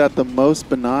amazing that the most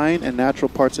benign and natural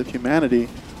parts of humanity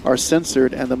are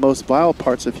censored and the most vile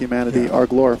parts of humanity are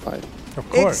glorified. Of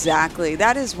course. Exactly.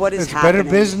 That is what is it's happening. Better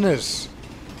business.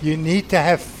 You need to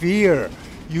have fear.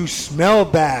 You smell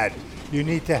bad. You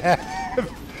need to have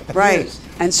right. This.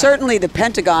 And certainly the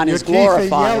Pentagon Your is glorified.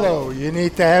 Teeth are yellow. You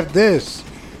need to have this.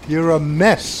 You're a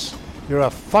mess. You're a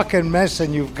fucking mess,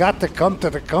 and you've got to come to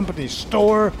the company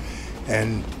store,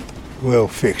 and we'll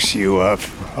fix you up.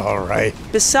 All right.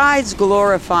 Besides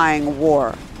glorifying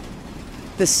war,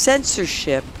 the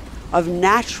censorship of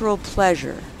natural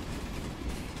pleasure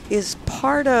is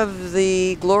part of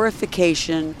the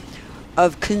glorification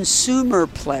of consumer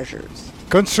pleasures.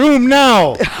 Consume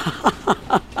now!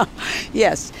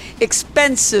 Yes,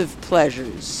 expensive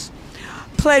pleasures.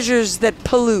 Pleasures that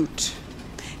pollute.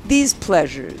 These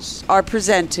pleasures are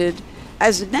presented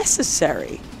as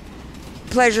necessary.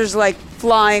 Pleasures like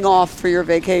flying off for your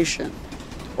vacation,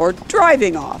 or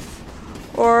driving off,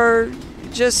 or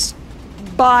just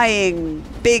buying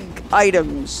big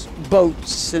items,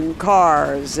 boats and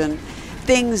cars and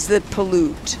things that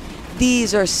pollute.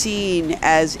 These are seen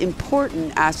as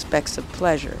important aspects of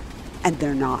pleasure, and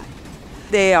they're not.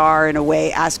 They are, in a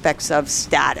way, aspects of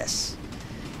status.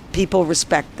 People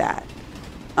respect that,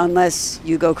 unless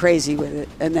you go crazy with it,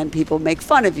 and then people make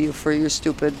fun of you for your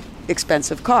stupid,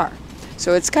 expensive car.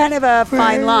 So it's kind of a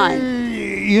fine line.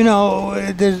 You know,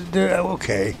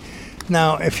 okay.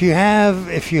 Now, if you have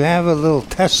a little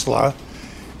Tesla,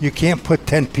 you can't put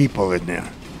 10 people in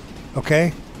there,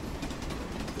 okay?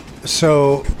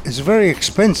 So it's very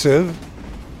expensive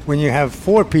when you have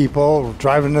 4 people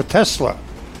driving a Tesla.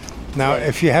 Now,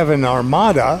 if you have an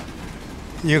Armada,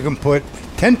 you can put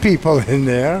 10 people in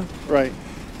there. Right.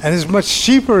 And it's much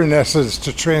cheaper, in essence,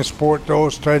 to transport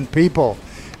those 10 people.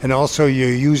 And also, you're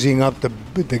using up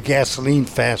the gasoline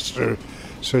faster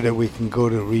so that we can go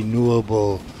to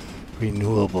renewable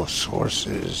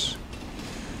sources.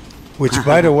 Which,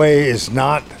 by the way, is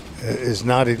not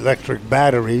electric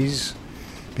batteries,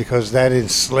 because that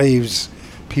enslaves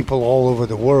people all over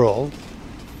the world.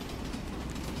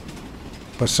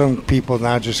 But some people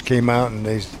now just came out and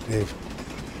they've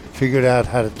figured out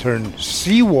how to turn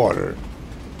seawater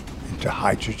into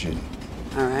hydrogen.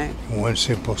 All right. In one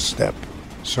simple step.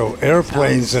 So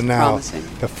airplanes are now promising.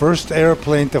 The first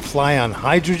airplane to fly on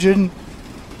hydrogen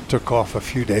took off a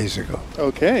few days ago.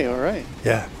 Okay, all right.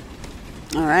 Yeah.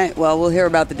 All right. Well, we'll hear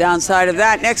about the downside of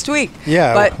that next week.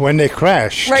 Yeah, but when they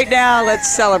crash. Right now, let's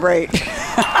celebrate.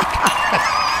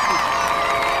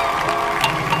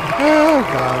 Oh,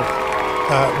 God.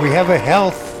 We have a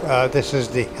health. This is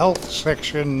the health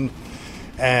section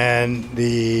and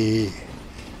the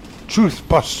truth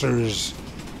busters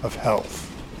of health.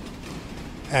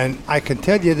 And I can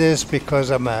tell you this because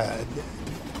I'm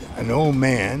an old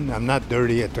man. I'm not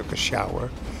dirty. I took a shower.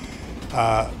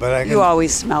 But you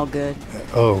always smell good.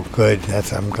 Oh, good.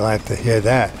 I'm glad to hear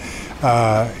that.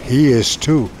 He is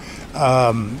too.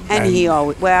 And he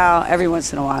always, well, every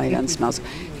once in a while he doesn't smell.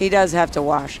 He does have to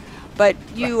wash. But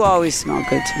you always smell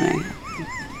good to me.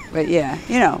 But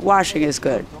yeah, washing is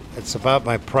good. It's about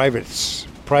my privates.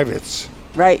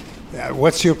 Right.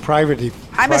 What's your privacy?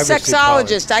 I'm a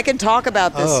sexologist. I can talk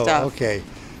about this stuff. Okay.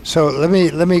 So let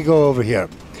me go over here,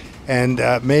 and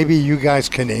maybe you guys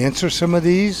can answer some of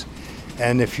these,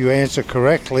 and if you answer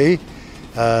correctly,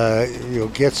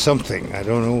 you'll get something. I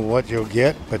don't know what you'll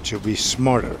get, but you'll be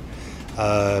smarter.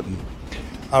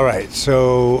 All right.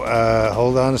 So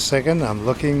hold on a second. I'm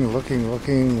looking. What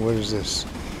is this?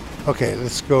 Okay.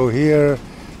 Let's go here.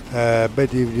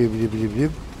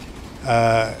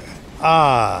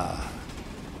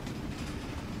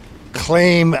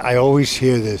 Claim, I always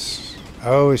hear this.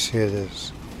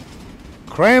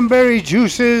 Cranberry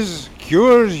juices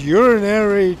cures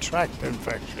urinary tract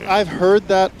infection. I've heard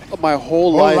that my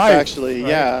whole life, actually. Right?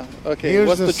 Yeah. Okay. Here's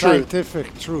what's the truth?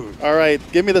 scientific truth. All right.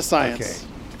 Give me the science. Okay.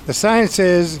 The science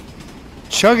is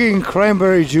chugging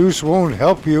cranberry juice won't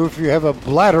help you if you have a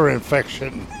bladder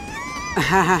infection.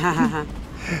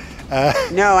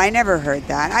 No, I never heard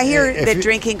that. I hear that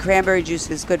drinking cranberry juice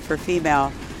is good for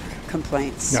female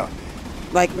complaints. No.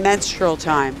 Like menstrual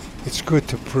time. It's good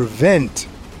to prevent.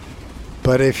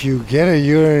 But if you get a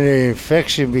urinary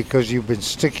infection because you've been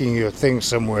sticking your thing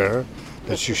somewhere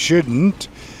that you shouldn't,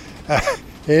 it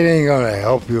ain't going to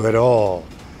help you at all.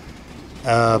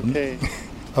 Okay.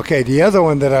 Okay, the other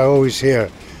one that I always hear,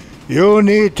 you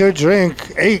need to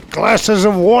drink 8 glasses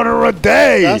of water a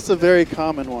day. That's a very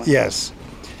common one. Yes.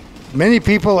 Many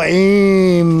people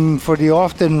aim for the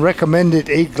often recommended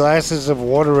 8 glasses of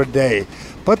water a day,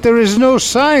 but there is no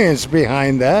science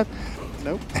behind that.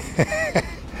 Nope.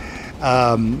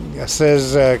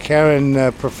 Says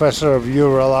Karen, professor of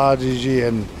urology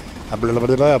and blah,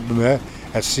 blah, blah, blah,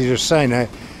 at Cedars-Sinai.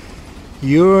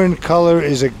 Urine color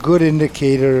is a good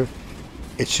indicator.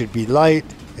 It should be light.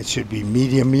 It should be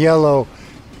medium yellow.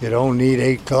 You don't need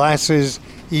 8 glasses.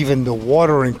 Even the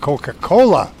water in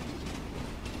Coca-Cola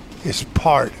is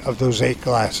part of those 8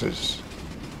 glasses.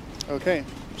 Okay.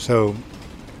 So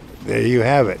there you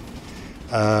have it.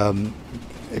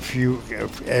 If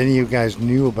any of you guys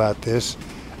knew about this,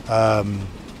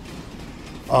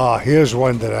 here's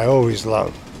one that I always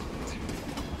love.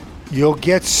 You'll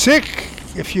get sick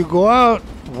if you go out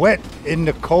wet in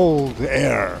the cold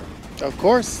air. Of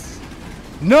course.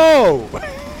 No!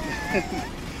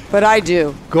 But I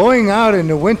do. Going out in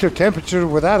the winter temperature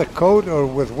without a coat or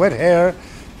with wet hair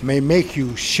may make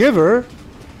you shiver,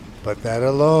 but that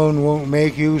alone won't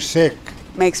make you sick.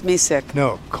 Makes me sick.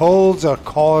 No, colds are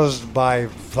caused by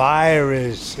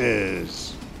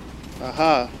viruses.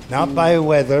 Aha. Not by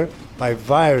weather, by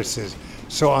viruses.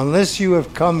 So unless you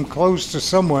have come close to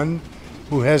someone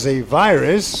who has a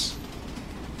virus,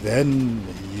 then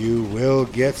you will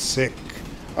get sick.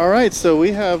 All right, so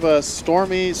we have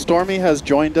Stormy. Stormy has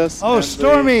joined us. Oh,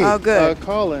 Stormy. Oh, good.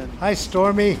 Call in. Hi,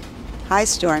 Stormy. Hi,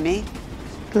 Stormy.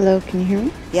 Hello, can you hear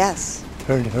me? Yes.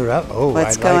 Turn her up. Oh,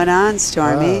 What's going on,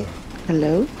 Stormy?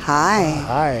 Hello? Hi.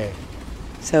 Hi.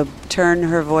 So turn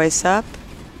her voice up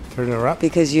Turn her up.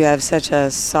 because you have such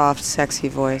a soft, sexy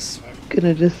voice.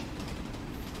 Gonna just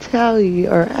tell you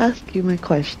or ask you my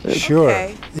question. Sure.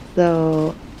 Okay.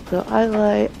 So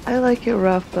I like it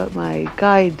rough, but my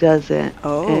guy doesn't.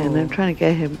 Oh. And I'm trying to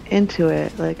get him into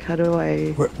it. Like, how do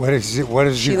I? What is it? What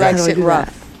is She you likes How do I it do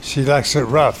rough. She likes it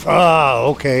rough. Ah,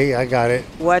 okay, I got it.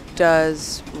 What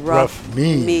does rough Rough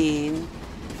mean? mean?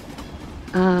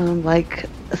 Like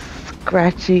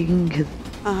scratching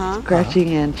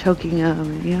and choking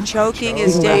him. Yeah. Choking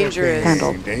is Choking. dangerous.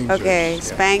 Handle. Dangerous, Okay, yeah.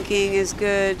 spanking is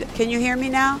good. Can you hear me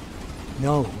now?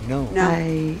 No. No.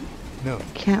 I No.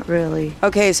 can't really.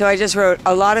 Okay, so I just wrote,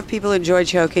 a lot of people enjoy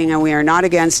choking and we are not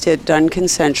against it done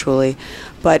consensually,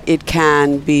 but it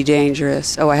can be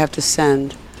dangerous. Oh, I have to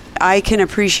send. I can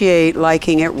appreciate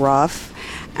liking it rough.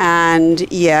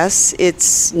 And yes,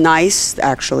 it's nice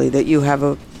actually that you have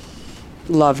a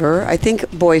lover, I think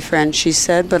boyfriend she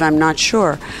said, but I'm not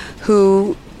sure,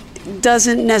 who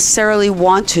doesn't necessarily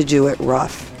want to do it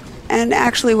rough. And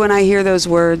actually when I hear those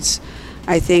words,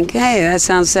 I think, hey, that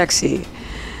sounds sexy.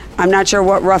 I'm not sure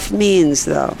what rough means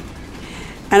though.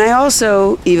 And I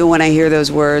also, even when I hear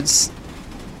those words,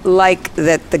 like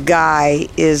that the guy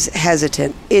is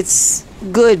hesitant. It's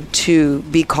good to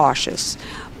be cautious,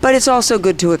 but it's also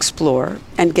good to explore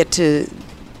and get to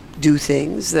do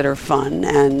things that are fun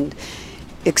and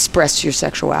express your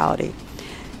sexuality.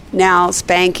 Now,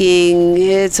 spanking,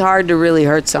 it's hard to really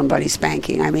hurt somebody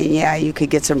spanking. I mean, yeah, you could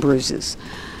get some bruises,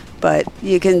 but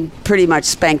you can pretty much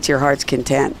spank to your heart's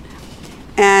content.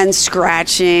 And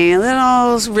scratching, a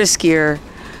little riskier,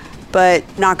 but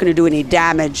not going to do any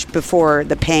damage before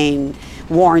the pain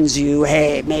warns you,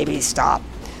 hey, maybe stop.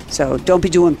 So don't be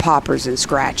doing poppers and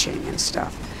scratching and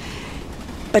stuff.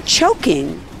 But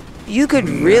choking, you could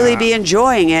really be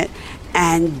enjoying it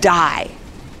and die.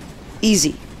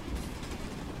 Easy.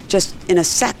 Just in a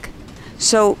sec.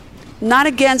 So not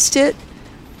against it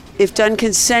if done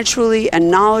consensually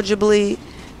and knowledgeably,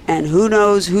 and who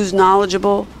knows who's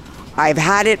knowledgeable. I've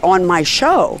had it on my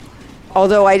show,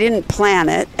 although I didn't plan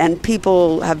it, and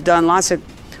people have done lots of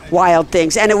wild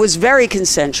things, and it was very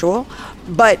consensual,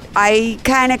 but I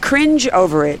kind of cringe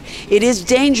over it. It is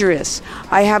dangerous.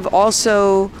 I have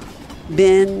also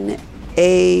been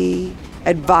a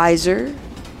advisor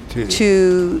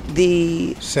to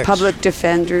the public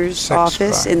defender's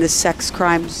office in the sex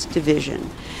crimes division,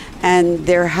 and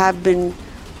there have been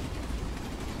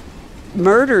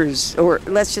murders, or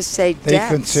let's just say deaths.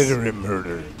 They consider it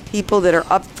murder. People that are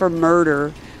up for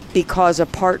murder because a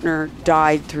partner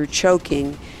died through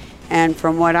choking. And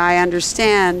from what I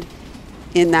understand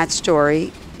in that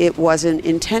story, it wasn't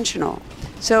intentional.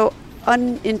 So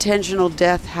unintentional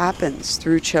death happens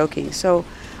through choking. So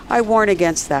I warn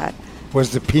against that.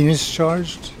 Was the penis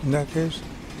charged in that case?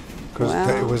 Because Well-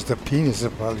 it was the penis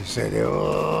that probably said,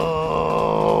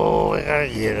 oh, I gotta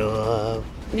get up.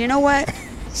 You know what?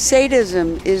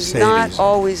 Sadism is not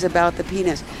always about the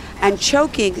penis. And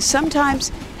choking,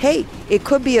 sometimes, hey, it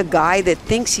could be a guy that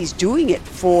thinks he's doing it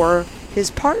for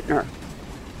his partner.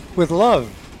 with love.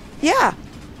 Yeah,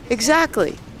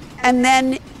 exactly. And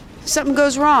then something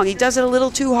goes wrong. He does it a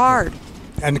little too hard.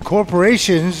 And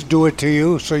corporations do it to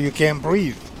you so you can't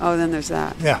breathe. Oh, then there's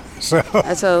that. Yeah, so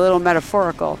That's a little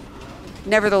metaphorical.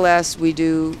 Nevertheless, we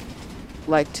do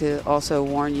like to also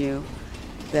warn you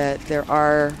that there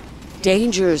are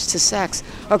dangers to sex.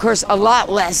 Of course, a lot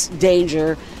less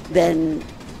danger than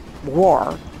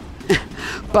war.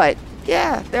 But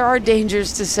yeah, there are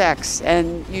dangers to sex,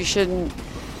 and you shouldn't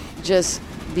just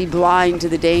be blind to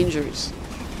the dangers.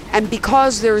 And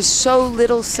because there is so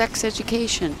little sex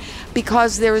education,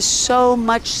 because there is so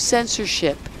much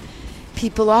censorship,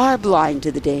 people are blind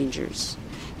to the dangers.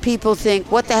 People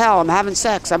think, what the hell, I'm having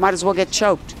sex, I might as well get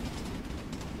choked.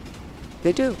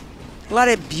 They do. A lot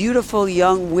of beautiful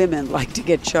young women like to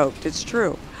get choked. It's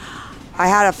true. I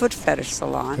had a foot fetish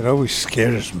salon. it always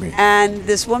scares me. And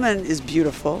this woman is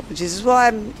beautiful. And she says, well,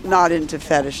 I'm not into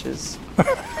fetishes. I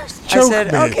Choke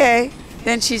said, me. okay.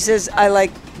 Then she says, I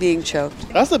like being choked.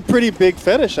 That's a pretty big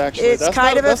fetish, actually. It's that's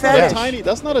kind not, of a that's fetish. Not a tiny,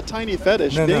 that's not a tiny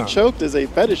fetish. No, Being no. choked is a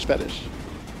fetish.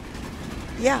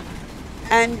 Yeah.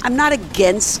 And I'm not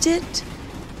against it.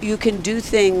 You can do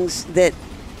things that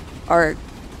are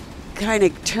kind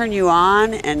of turn you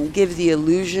on and give the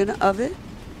illusion of it.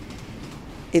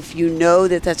 If you know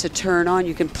that that's a turn on,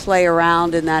 you can play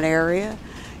around in that area.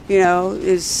 You know,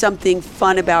 there's something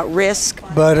fun about risk.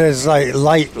 But it's like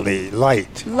light.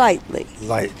 Lightly.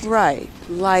 Right,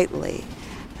 lightly.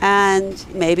 And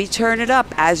maybe turn it up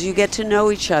as you get to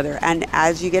know each other and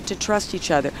as you get to trust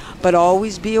each other. But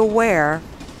always be aware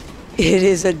it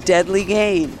is a deadly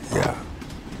game. Yeah.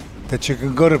 That you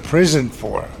can go to prison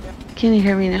for. Can you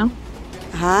hear me now?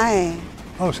 Hi.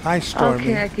 Oh, hi, Stormy.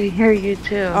 Okay, I can hear you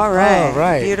too. All right. All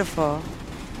right. Beautiful.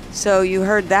 So you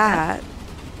heard that.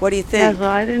 What do you Yeah, think? so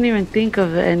I didn't even think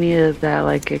of any of that,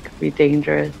 like it could be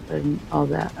dangerous and all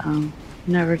that.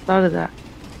 Never thought of that.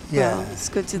 Yeah. Well, it's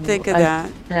good to think of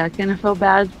that. Yeah, I kind of feel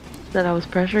bad that I was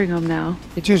pressuring him now.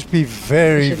 Just be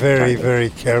very, should very, try it. very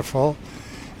careful,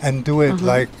 and do it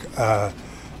like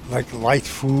light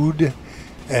food,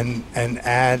 and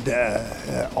add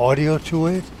audio to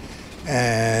it,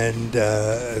 and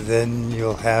then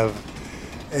you'll have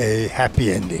a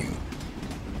happy ending.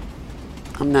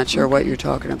 I'm not sure what you're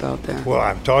talking about there. Well,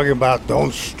 I'm talking about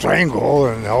don't strangle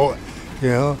and all, you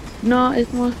know. No,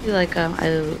 it's mostly like I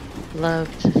love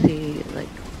to see like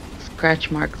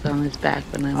scratch marks on his back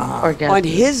when I'm orgasming. On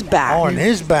his back. On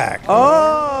his back.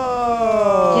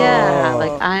 Oh. Yeah,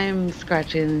 like I'm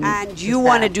scratching. And his you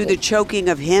want to back. do the choking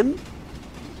of him?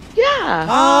 Yeah.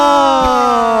 Oh.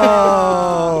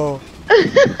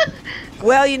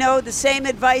 Well, you know, the same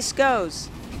advice goes.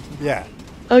 Yeah.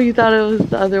 Oh, you thought it was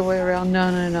the other way around? No.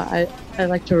 I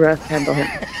like to rough handle him.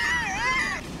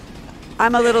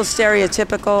 I'm a little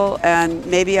stereotypical, and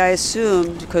maybe I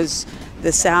assumed, because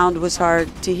the sound was hard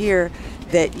to hear,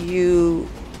 that you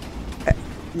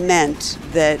meant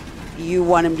that you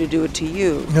want him to do it to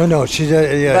you. No, she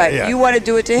yeah. But yeah. you want to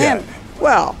do it to him. Yeah.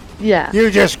 Well, Yeah. You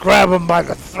just grab him by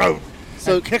the throat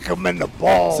So- and kick him in the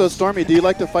balls. So, Stormy, do you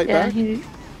like to fight Yeah, back?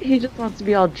 he just wants to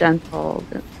be all gentle,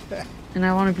 and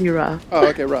I want to be rough. Oh,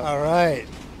 okay, rough. All right.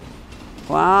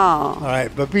 wow. All right,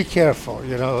 but be careful.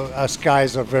 You know, us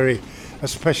guys are very,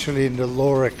 especially in the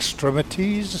lower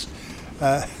extremities.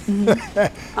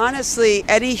 Honestly,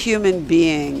 any human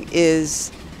being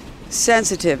is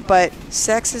sensitive, but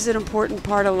sex is an important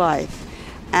part of life.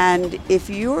 And if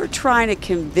you're trying to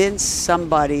convince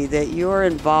somebody that you're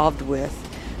involved with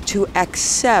to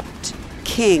accept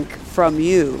kink from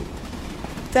you,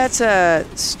 that's a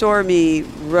stormy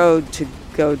road to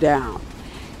go down.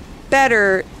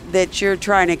 Better that you're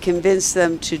trying to convince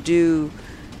them to do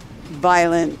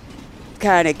violent,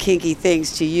 kind of kinky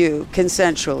things to you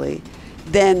consensually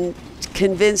than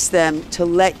convince them to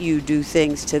let you do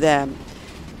things to them.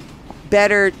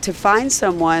 Better to find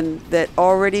someone that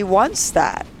already wants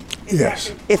that.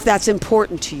 Yes. If that's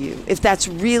important to you, if that's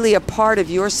really a part of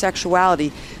your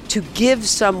sexuality, to give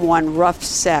someone rough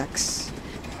sex.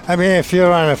 I mean, if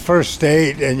you're on a first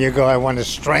date and you go, I want to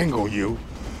strangle you.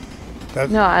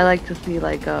 No, I like to see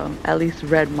like at least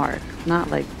red marks, not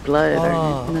like blood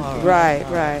or nothing.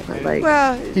 Right. But, like,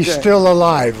 Well, He's good. still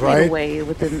alive, fade right? away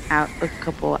within a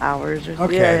couple hours or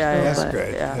something. Okay, Yeah, that's but-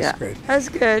 good. yeah. That's good. That's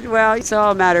good. Well, it's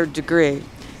all a matter of degree.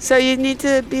 So you need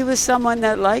to be with someone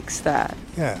that likes that.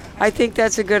 Yeah. I think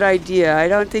that's a good idea. I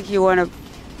don't think you want to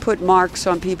put marks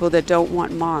on people that don't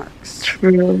want marks.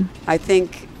 True. I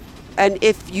think, and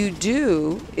if you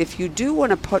do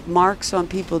want to put marks on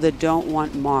people that don't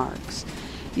want marks,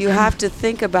 you have to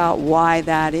think about why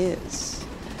that is.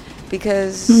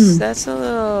 Because that's a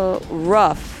little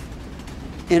rough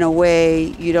in a way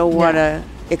you don't want to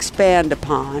expand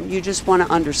upon. You just want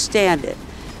to understand it.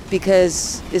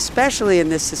 Because especially in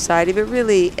this society, but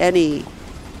really any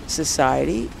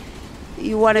society,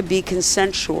 you want to be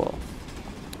consensual.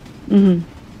 Mm-hmm.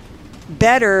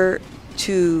 Better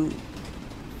to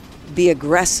be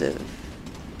aggressive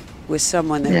with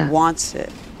someone that wants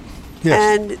it.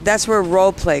 Yes. And that's where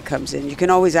role play comes in. You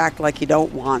can always act like you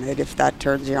don't want it if that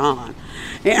turns you on.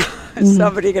 You know,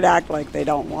 somebody can act like they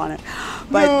don't want it.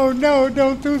 But, no,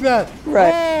 don't do that.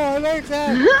 Right. Oh, I like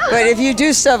that. But if you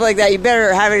do stuff like that, you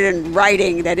better have it in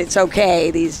writing that it's okay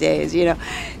these days, you know.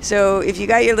 So if you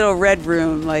got your little red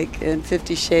room, like in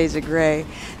 50 Shades of Grey,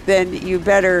 then you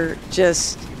better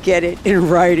just get it in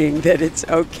writing that it's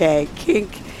okay.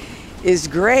 Kink is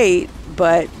great,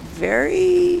 but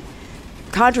very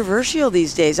controversial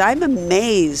these days. I'm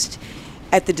amazed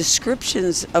at the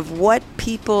descriptions of what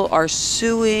people are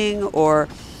suing or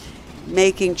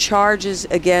making charges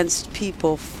against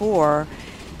people for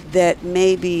that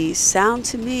maybe sound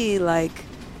to me like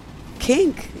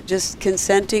kink, just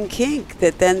consenting kink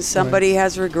that then somebody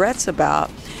has regrets about.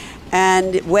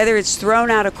 And whether it's thrown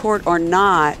out of court or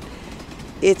not,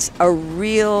 it's a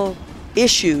real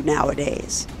issue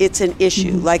nowadays. It's an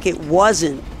issue, like it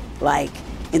wasn't like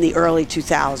in the early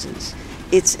 2000s.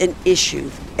 It's an issue,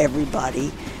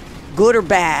 everybody. Good or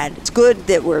bad. It's good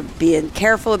that we're being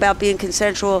careful about being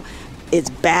consensual. It's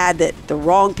bad that the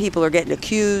wrong people are getting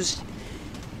accused.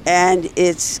 And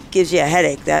it gives you a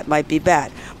headache. That might be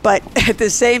bad. But at the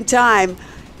same time,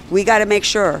 we got to make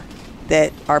sure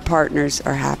that our partners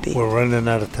are happy. We're running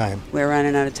out of time. We're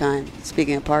running out of time.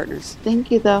 Speaking of partners.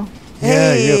 Thank you, though.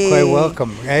 Yeah, Hey. you're quite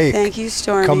welcome. Hey, Thank you,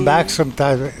 Stormy. come back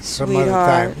sometime, some other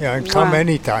Sweetheart. time. Yeah, and come Mwah.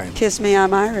 anytime. Kiss me,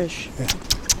 I'm Irish.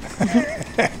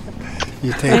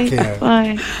 You take care.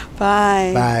 Bye.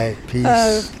 Bye. Bye.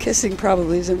 Peace. Kissing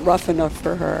probably isn't rough enough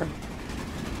for her.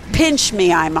 Pinch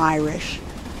me, I'm Irish.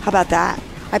 How about that?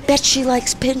 I bet she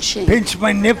likes pinching. Pinch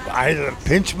my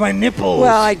pinch my nipples.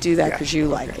 Well, I do that because you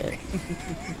like it.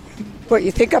 What,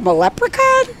 you think I'm a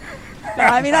leprechaun? No,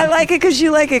 I mean, I like it because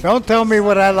you like it. Don't tell me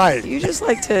what I like. You just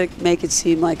like to make it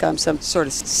seem like I'm some sort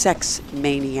of sex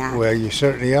maniac. Well, you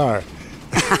certainly are.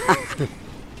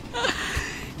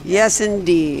 Yes,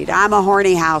 indeed. I'm a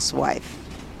horny housewife.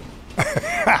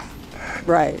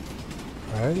 Right.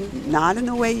 Right? Not in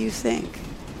the way you think.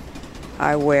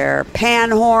 I wear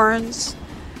pan horns,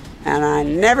 and I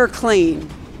never clean.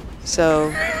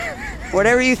 So,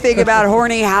 whatever you think about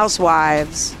horny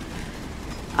housewives,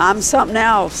 I'm something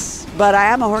else. But I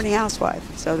am a horny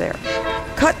housewife, so there.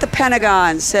 Cut the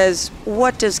Pentagon says,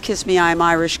 what does Kiss Me, I'm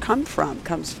Irish come from?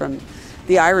 Comes from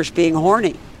the Irish being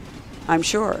horny, I'm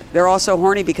sure. They're also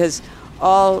horny because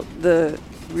all the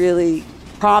really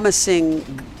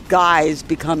promising guys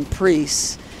become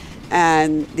priests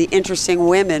and the interesting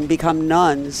women become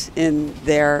nuns in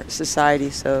their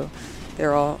society, so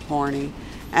they're all horny.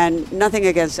 And nothing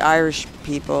against Irish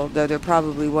people, though they're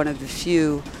probably one of the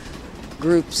few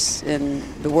groups in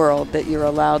the world that you're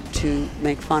allowed to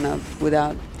make fun of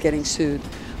without getting sued.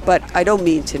 But I don't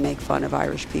mean to make fun of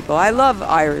Irish people. I love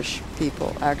Irish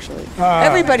people, actually.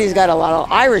 Everybody's got a lot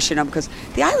of Irish in them because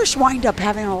the Irish wind up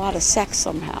having a lot of sex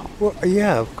somehow. Well,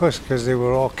 yeah, of course, because they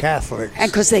were all Catholics.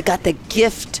 And because they got the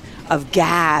gift of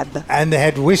gab. And they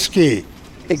had whiskey.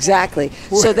 Exactly.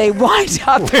 So they wind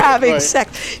up having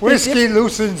sex. Whiskey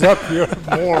loosens up your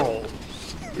morals.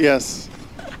 Yes.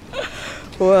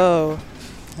 Whoa.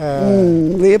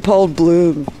 Leopold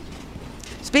Bloom.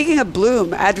 Speaking of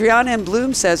Bloom, Adriana in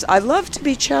Bloom says, I love to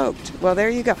be choked. Well, there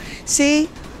you go. See,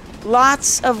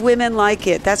 lots of women like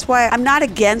it. That's why I'm not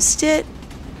against it.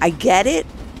 I get it.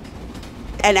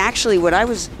 And actually, when I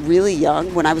was really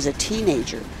young, when I was a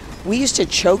teenager, we used to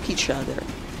choke each other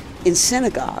in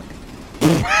synagogue.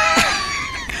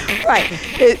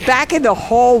 Right. Back in the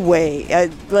hallway,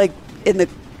 like in the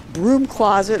broom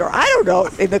closet, or I don't know,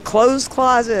 in the clothes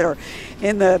closet or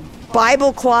in the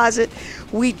Bible closet,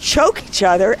 we'd choke each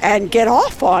other and get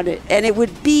off on it, and it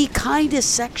would be kind of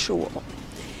sexual.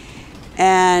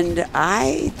 And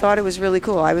I thought it was really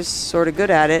cool. I was sort of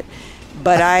good at it,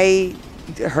 but I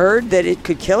heard that it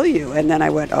could kill you, and then I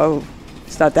went, oh,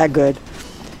 it's not that good.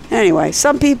 Anyway,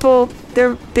 some people,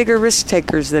 they're bigger risk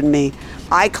takers than me.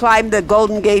 I climbed the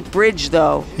Golden Gate Bridge,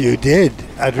 though. You did.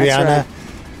 Adriana, That's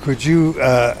could you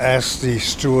ask the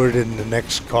steward in the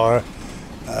next car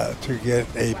to get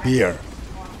a beer?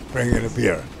 Bring in a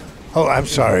beer. Oh, I'm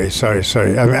sorry.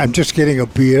 I'm just getting a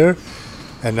beer,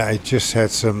 and I just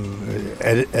had some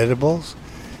edibles.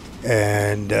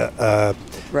 And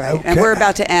right, and we're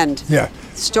about to end. Yeah.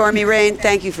 Stormy Rain,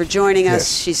 thank you for joining us.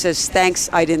 Yes. She says, thanks,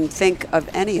 I didn't think of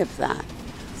any of that.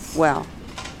 Well,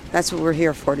 that's what we're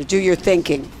here for, to do your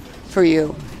thinking. for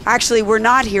you. Actually, we're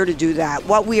not here to do that.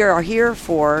 What we are here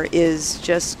for is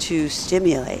just to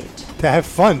stimulate. To have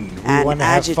fun. We and want to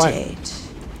have fun. agitate.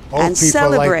 Old and people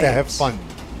celebrate. like to have fun.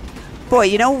 Boy,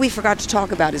 you know what we forgot to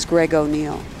talk about is Greg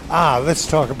O'Neill. Let's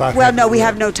talk about Well, him. no, we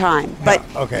have no time. But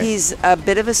okay. He's a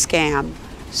bit of a scam,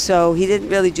 so he didn't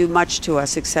really do much to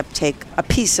us except take a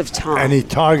piece of time. And he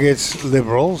targets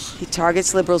liberals. He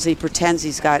targets liberals. He pretends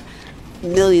he's got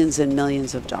millions and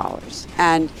millions of dollars.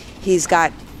 And he's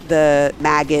got the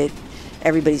maggot,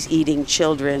 everybody's eating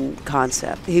children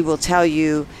concept. He will tell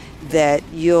you that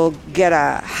you'll get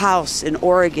a house in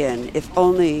Oregon if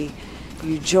only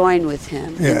you join with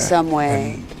him in some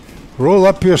way. And roll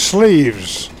up your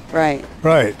sleeves. Right.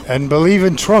 Right. And believe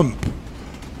in Trump.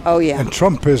 Oh, yeah. And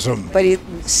Trumpism. But he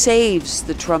saves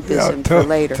the Trumpism for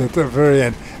later. To the very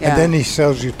end. Yeah. And then he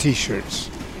sells you T-shirts.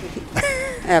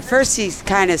 At first, he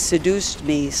kind of seduced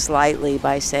me slightly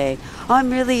by saying,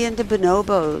 I'm really into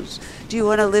bonobos. Do you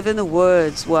want to live in the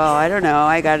woods? Well, I don't know.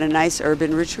 I got a nice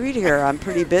urban retreat here. I'm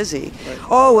pretty busy. Right.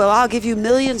 Oh, well, I'll give you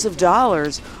millions of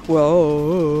dollars.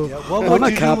 Whoa. Yeah, what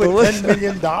would you do with $10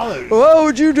 million? What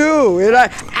would you do?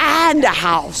 And a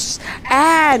house.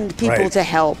 And people to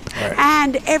help. Right.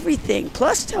 And everything.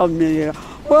 Plus $10 million.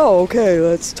 Well, okay,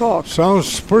 let's talk.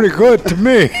 Sounds pretty good to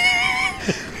me.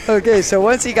 Okay, so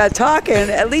once he got talking,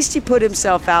 at least he put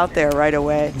himself out there right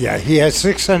away. Yeah, he has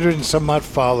 600 and some odd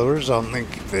followers on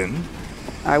LinkedIn.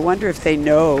 I wonder if they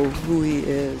know who he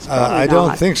is. I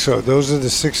don't think so. Those are the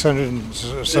 600 and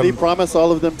some. Did he promise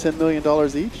all of them $10 million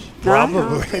each? Probably.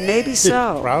 No, maybe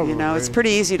so. Probably. You know, it's pretty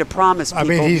easy to promise people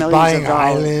he's millions buying of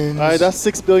dollars. islands. That's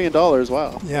 $6 billion.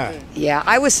 Wow. Yeah. Yeah,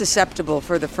 I was susceptible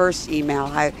for the first email.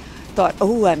 I thought,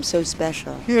 oh, I'm so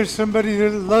special. Here's somebody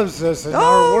that loves us and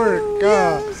our work.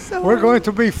 Yes, we're going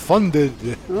to be funded.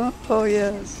 Oh,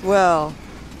 yes. Well,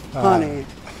 honey,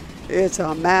 it's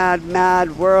a mad,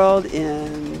 mad world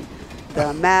in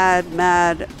the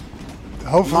mad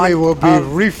Hopefully we'll be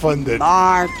refunded.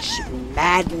 March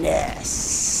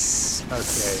Madness.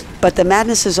 Okay. But the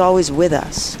madness is always with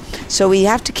us. So we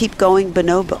have to keep going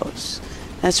bonobos.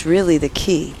 That's really the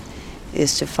key,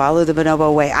 is to follow the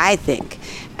bonobo way, I think.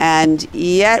 And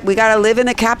yet we got to live in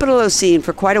the Capitolocene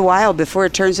for quite a while before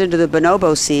it turns into the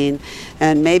bonobo scene.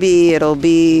 And maybe it'll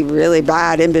be really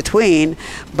bad in between,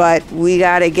 but we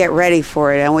got to get ready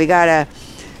for it. And we got to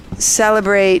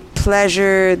celebrate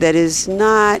pleasure that is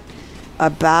not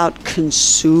about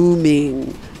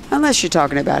consuming, unless you're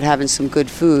talking about having some good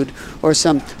food or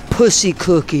some pussy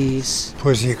cookies.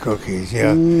 Pussy cookies,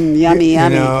 yeah. Yummy, yummy. You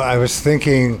know, I was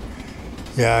thinking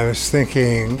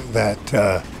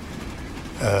that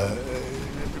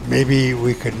maybe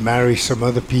we could marry some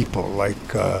other people, like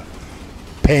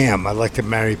Pam. I'd like to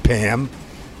marry Pam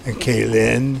and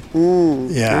Kaylin.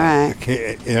 Yeah. All right.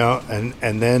 Okay, you know,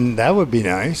 and then that would be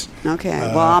nice. Okay.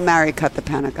 Well, I'll marry Cut the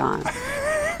Pentagon.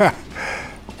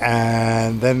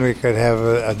 And then we could have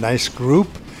a nice group.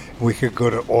 We could go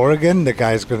to Oregon. The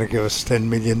guy's going to give us $10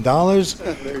 million.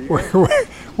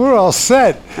 We're all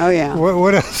set. Oh, yeah.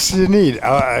 What else do you need?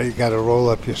 You got to roll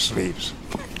up your sleeves.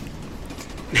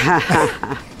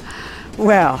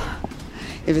 Well,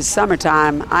 if it's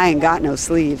summertime, I ain't got no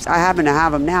sleeves. I happen to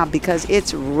have them now because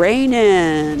it's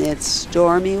raining. It's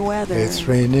stormy weather. It's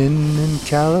raining in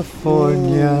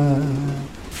California.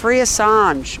 Free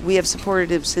Assange. We have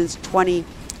supported him since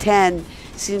 2010.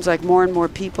 Seems like more and more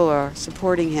people are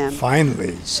supporting him.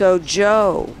 Finally. So,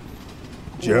 Joe,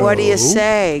 what do you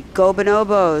say? Go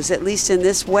bonobos, at least in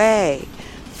this way.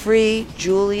 Free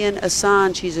Julian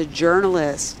Assange. He's a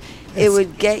journalist. It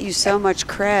would get you so much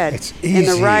cred. It's easy. In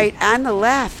the right and the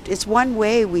left. It's one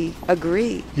way we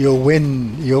agree. You'll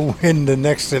win the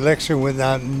next election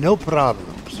without no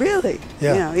problems. Really?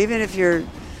 Yeah. You know, even if you're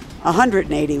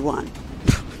 181.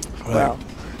 Right. Well,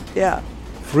 yeah.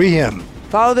 Free him.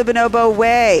 Follow the bonobo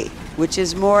way, which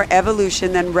is more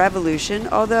evolution than revolution,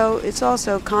 although it's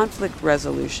also conflict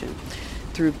resolution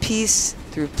through peace,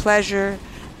 through pleasure,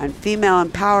 and female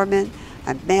empowerment,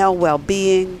 and male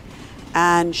well-being,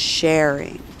 and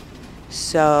sharing.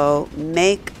 So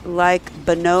make like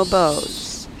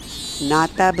bonobos,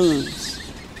 not baboons.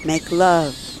 Make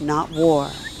love, not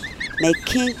war. Make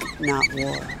kink, not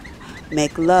war.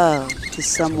 Make love to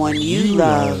someone you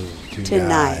love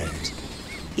tonight.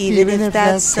 Even if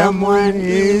that someone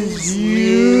is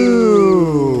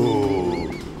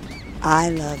you. I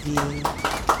love you.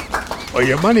 Or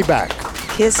your money back.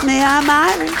 Kiss me, I'm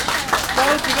Irish.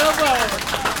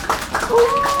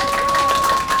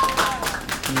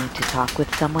 Need to talk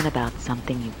with someone about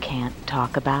something you can't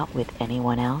talk about with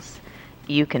anyone else?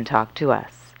 You can talk to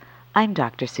us. I'm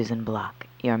Dr. Susan Block,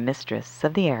 your mistress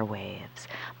of the airwaves,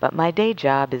 but my day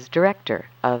job is director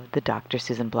of the Dr.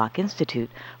 Susan Block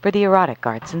Institute for the Erotic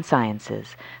Arts and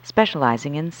Sciences,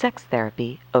 specializing in sex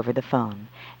therapy over the phone.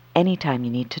 Anytime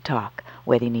you need to talk,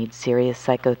 whether you need serious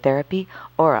psychotherapy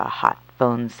or a hot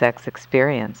phone sex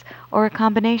experience, or a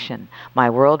combination, my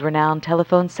world-renowned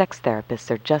telephone sex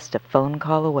therapists are just a phone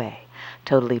call away.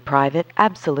 Totally private,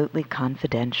 absolutely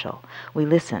confidential. We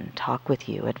listen, talk with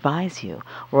you, advise you,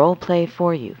 role play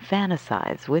for you,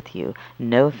 fantasize with you,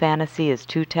 no fantasy is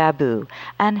too taboo,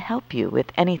 and help you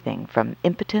with anything from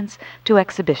impotence to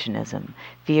exhibitionism,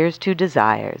 fears to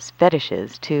desires,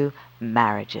 fetishes to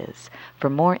marriages. For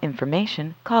more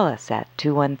information, call us at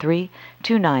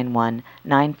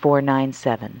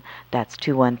 213-291-9497. That's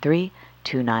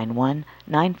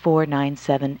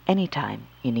 213-291-9497 anytime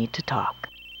you need to talk.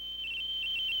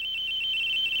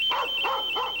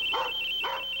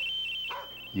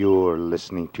 You're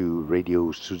listening to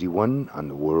Radio Susie 1 on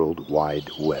the World Wide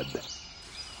Web.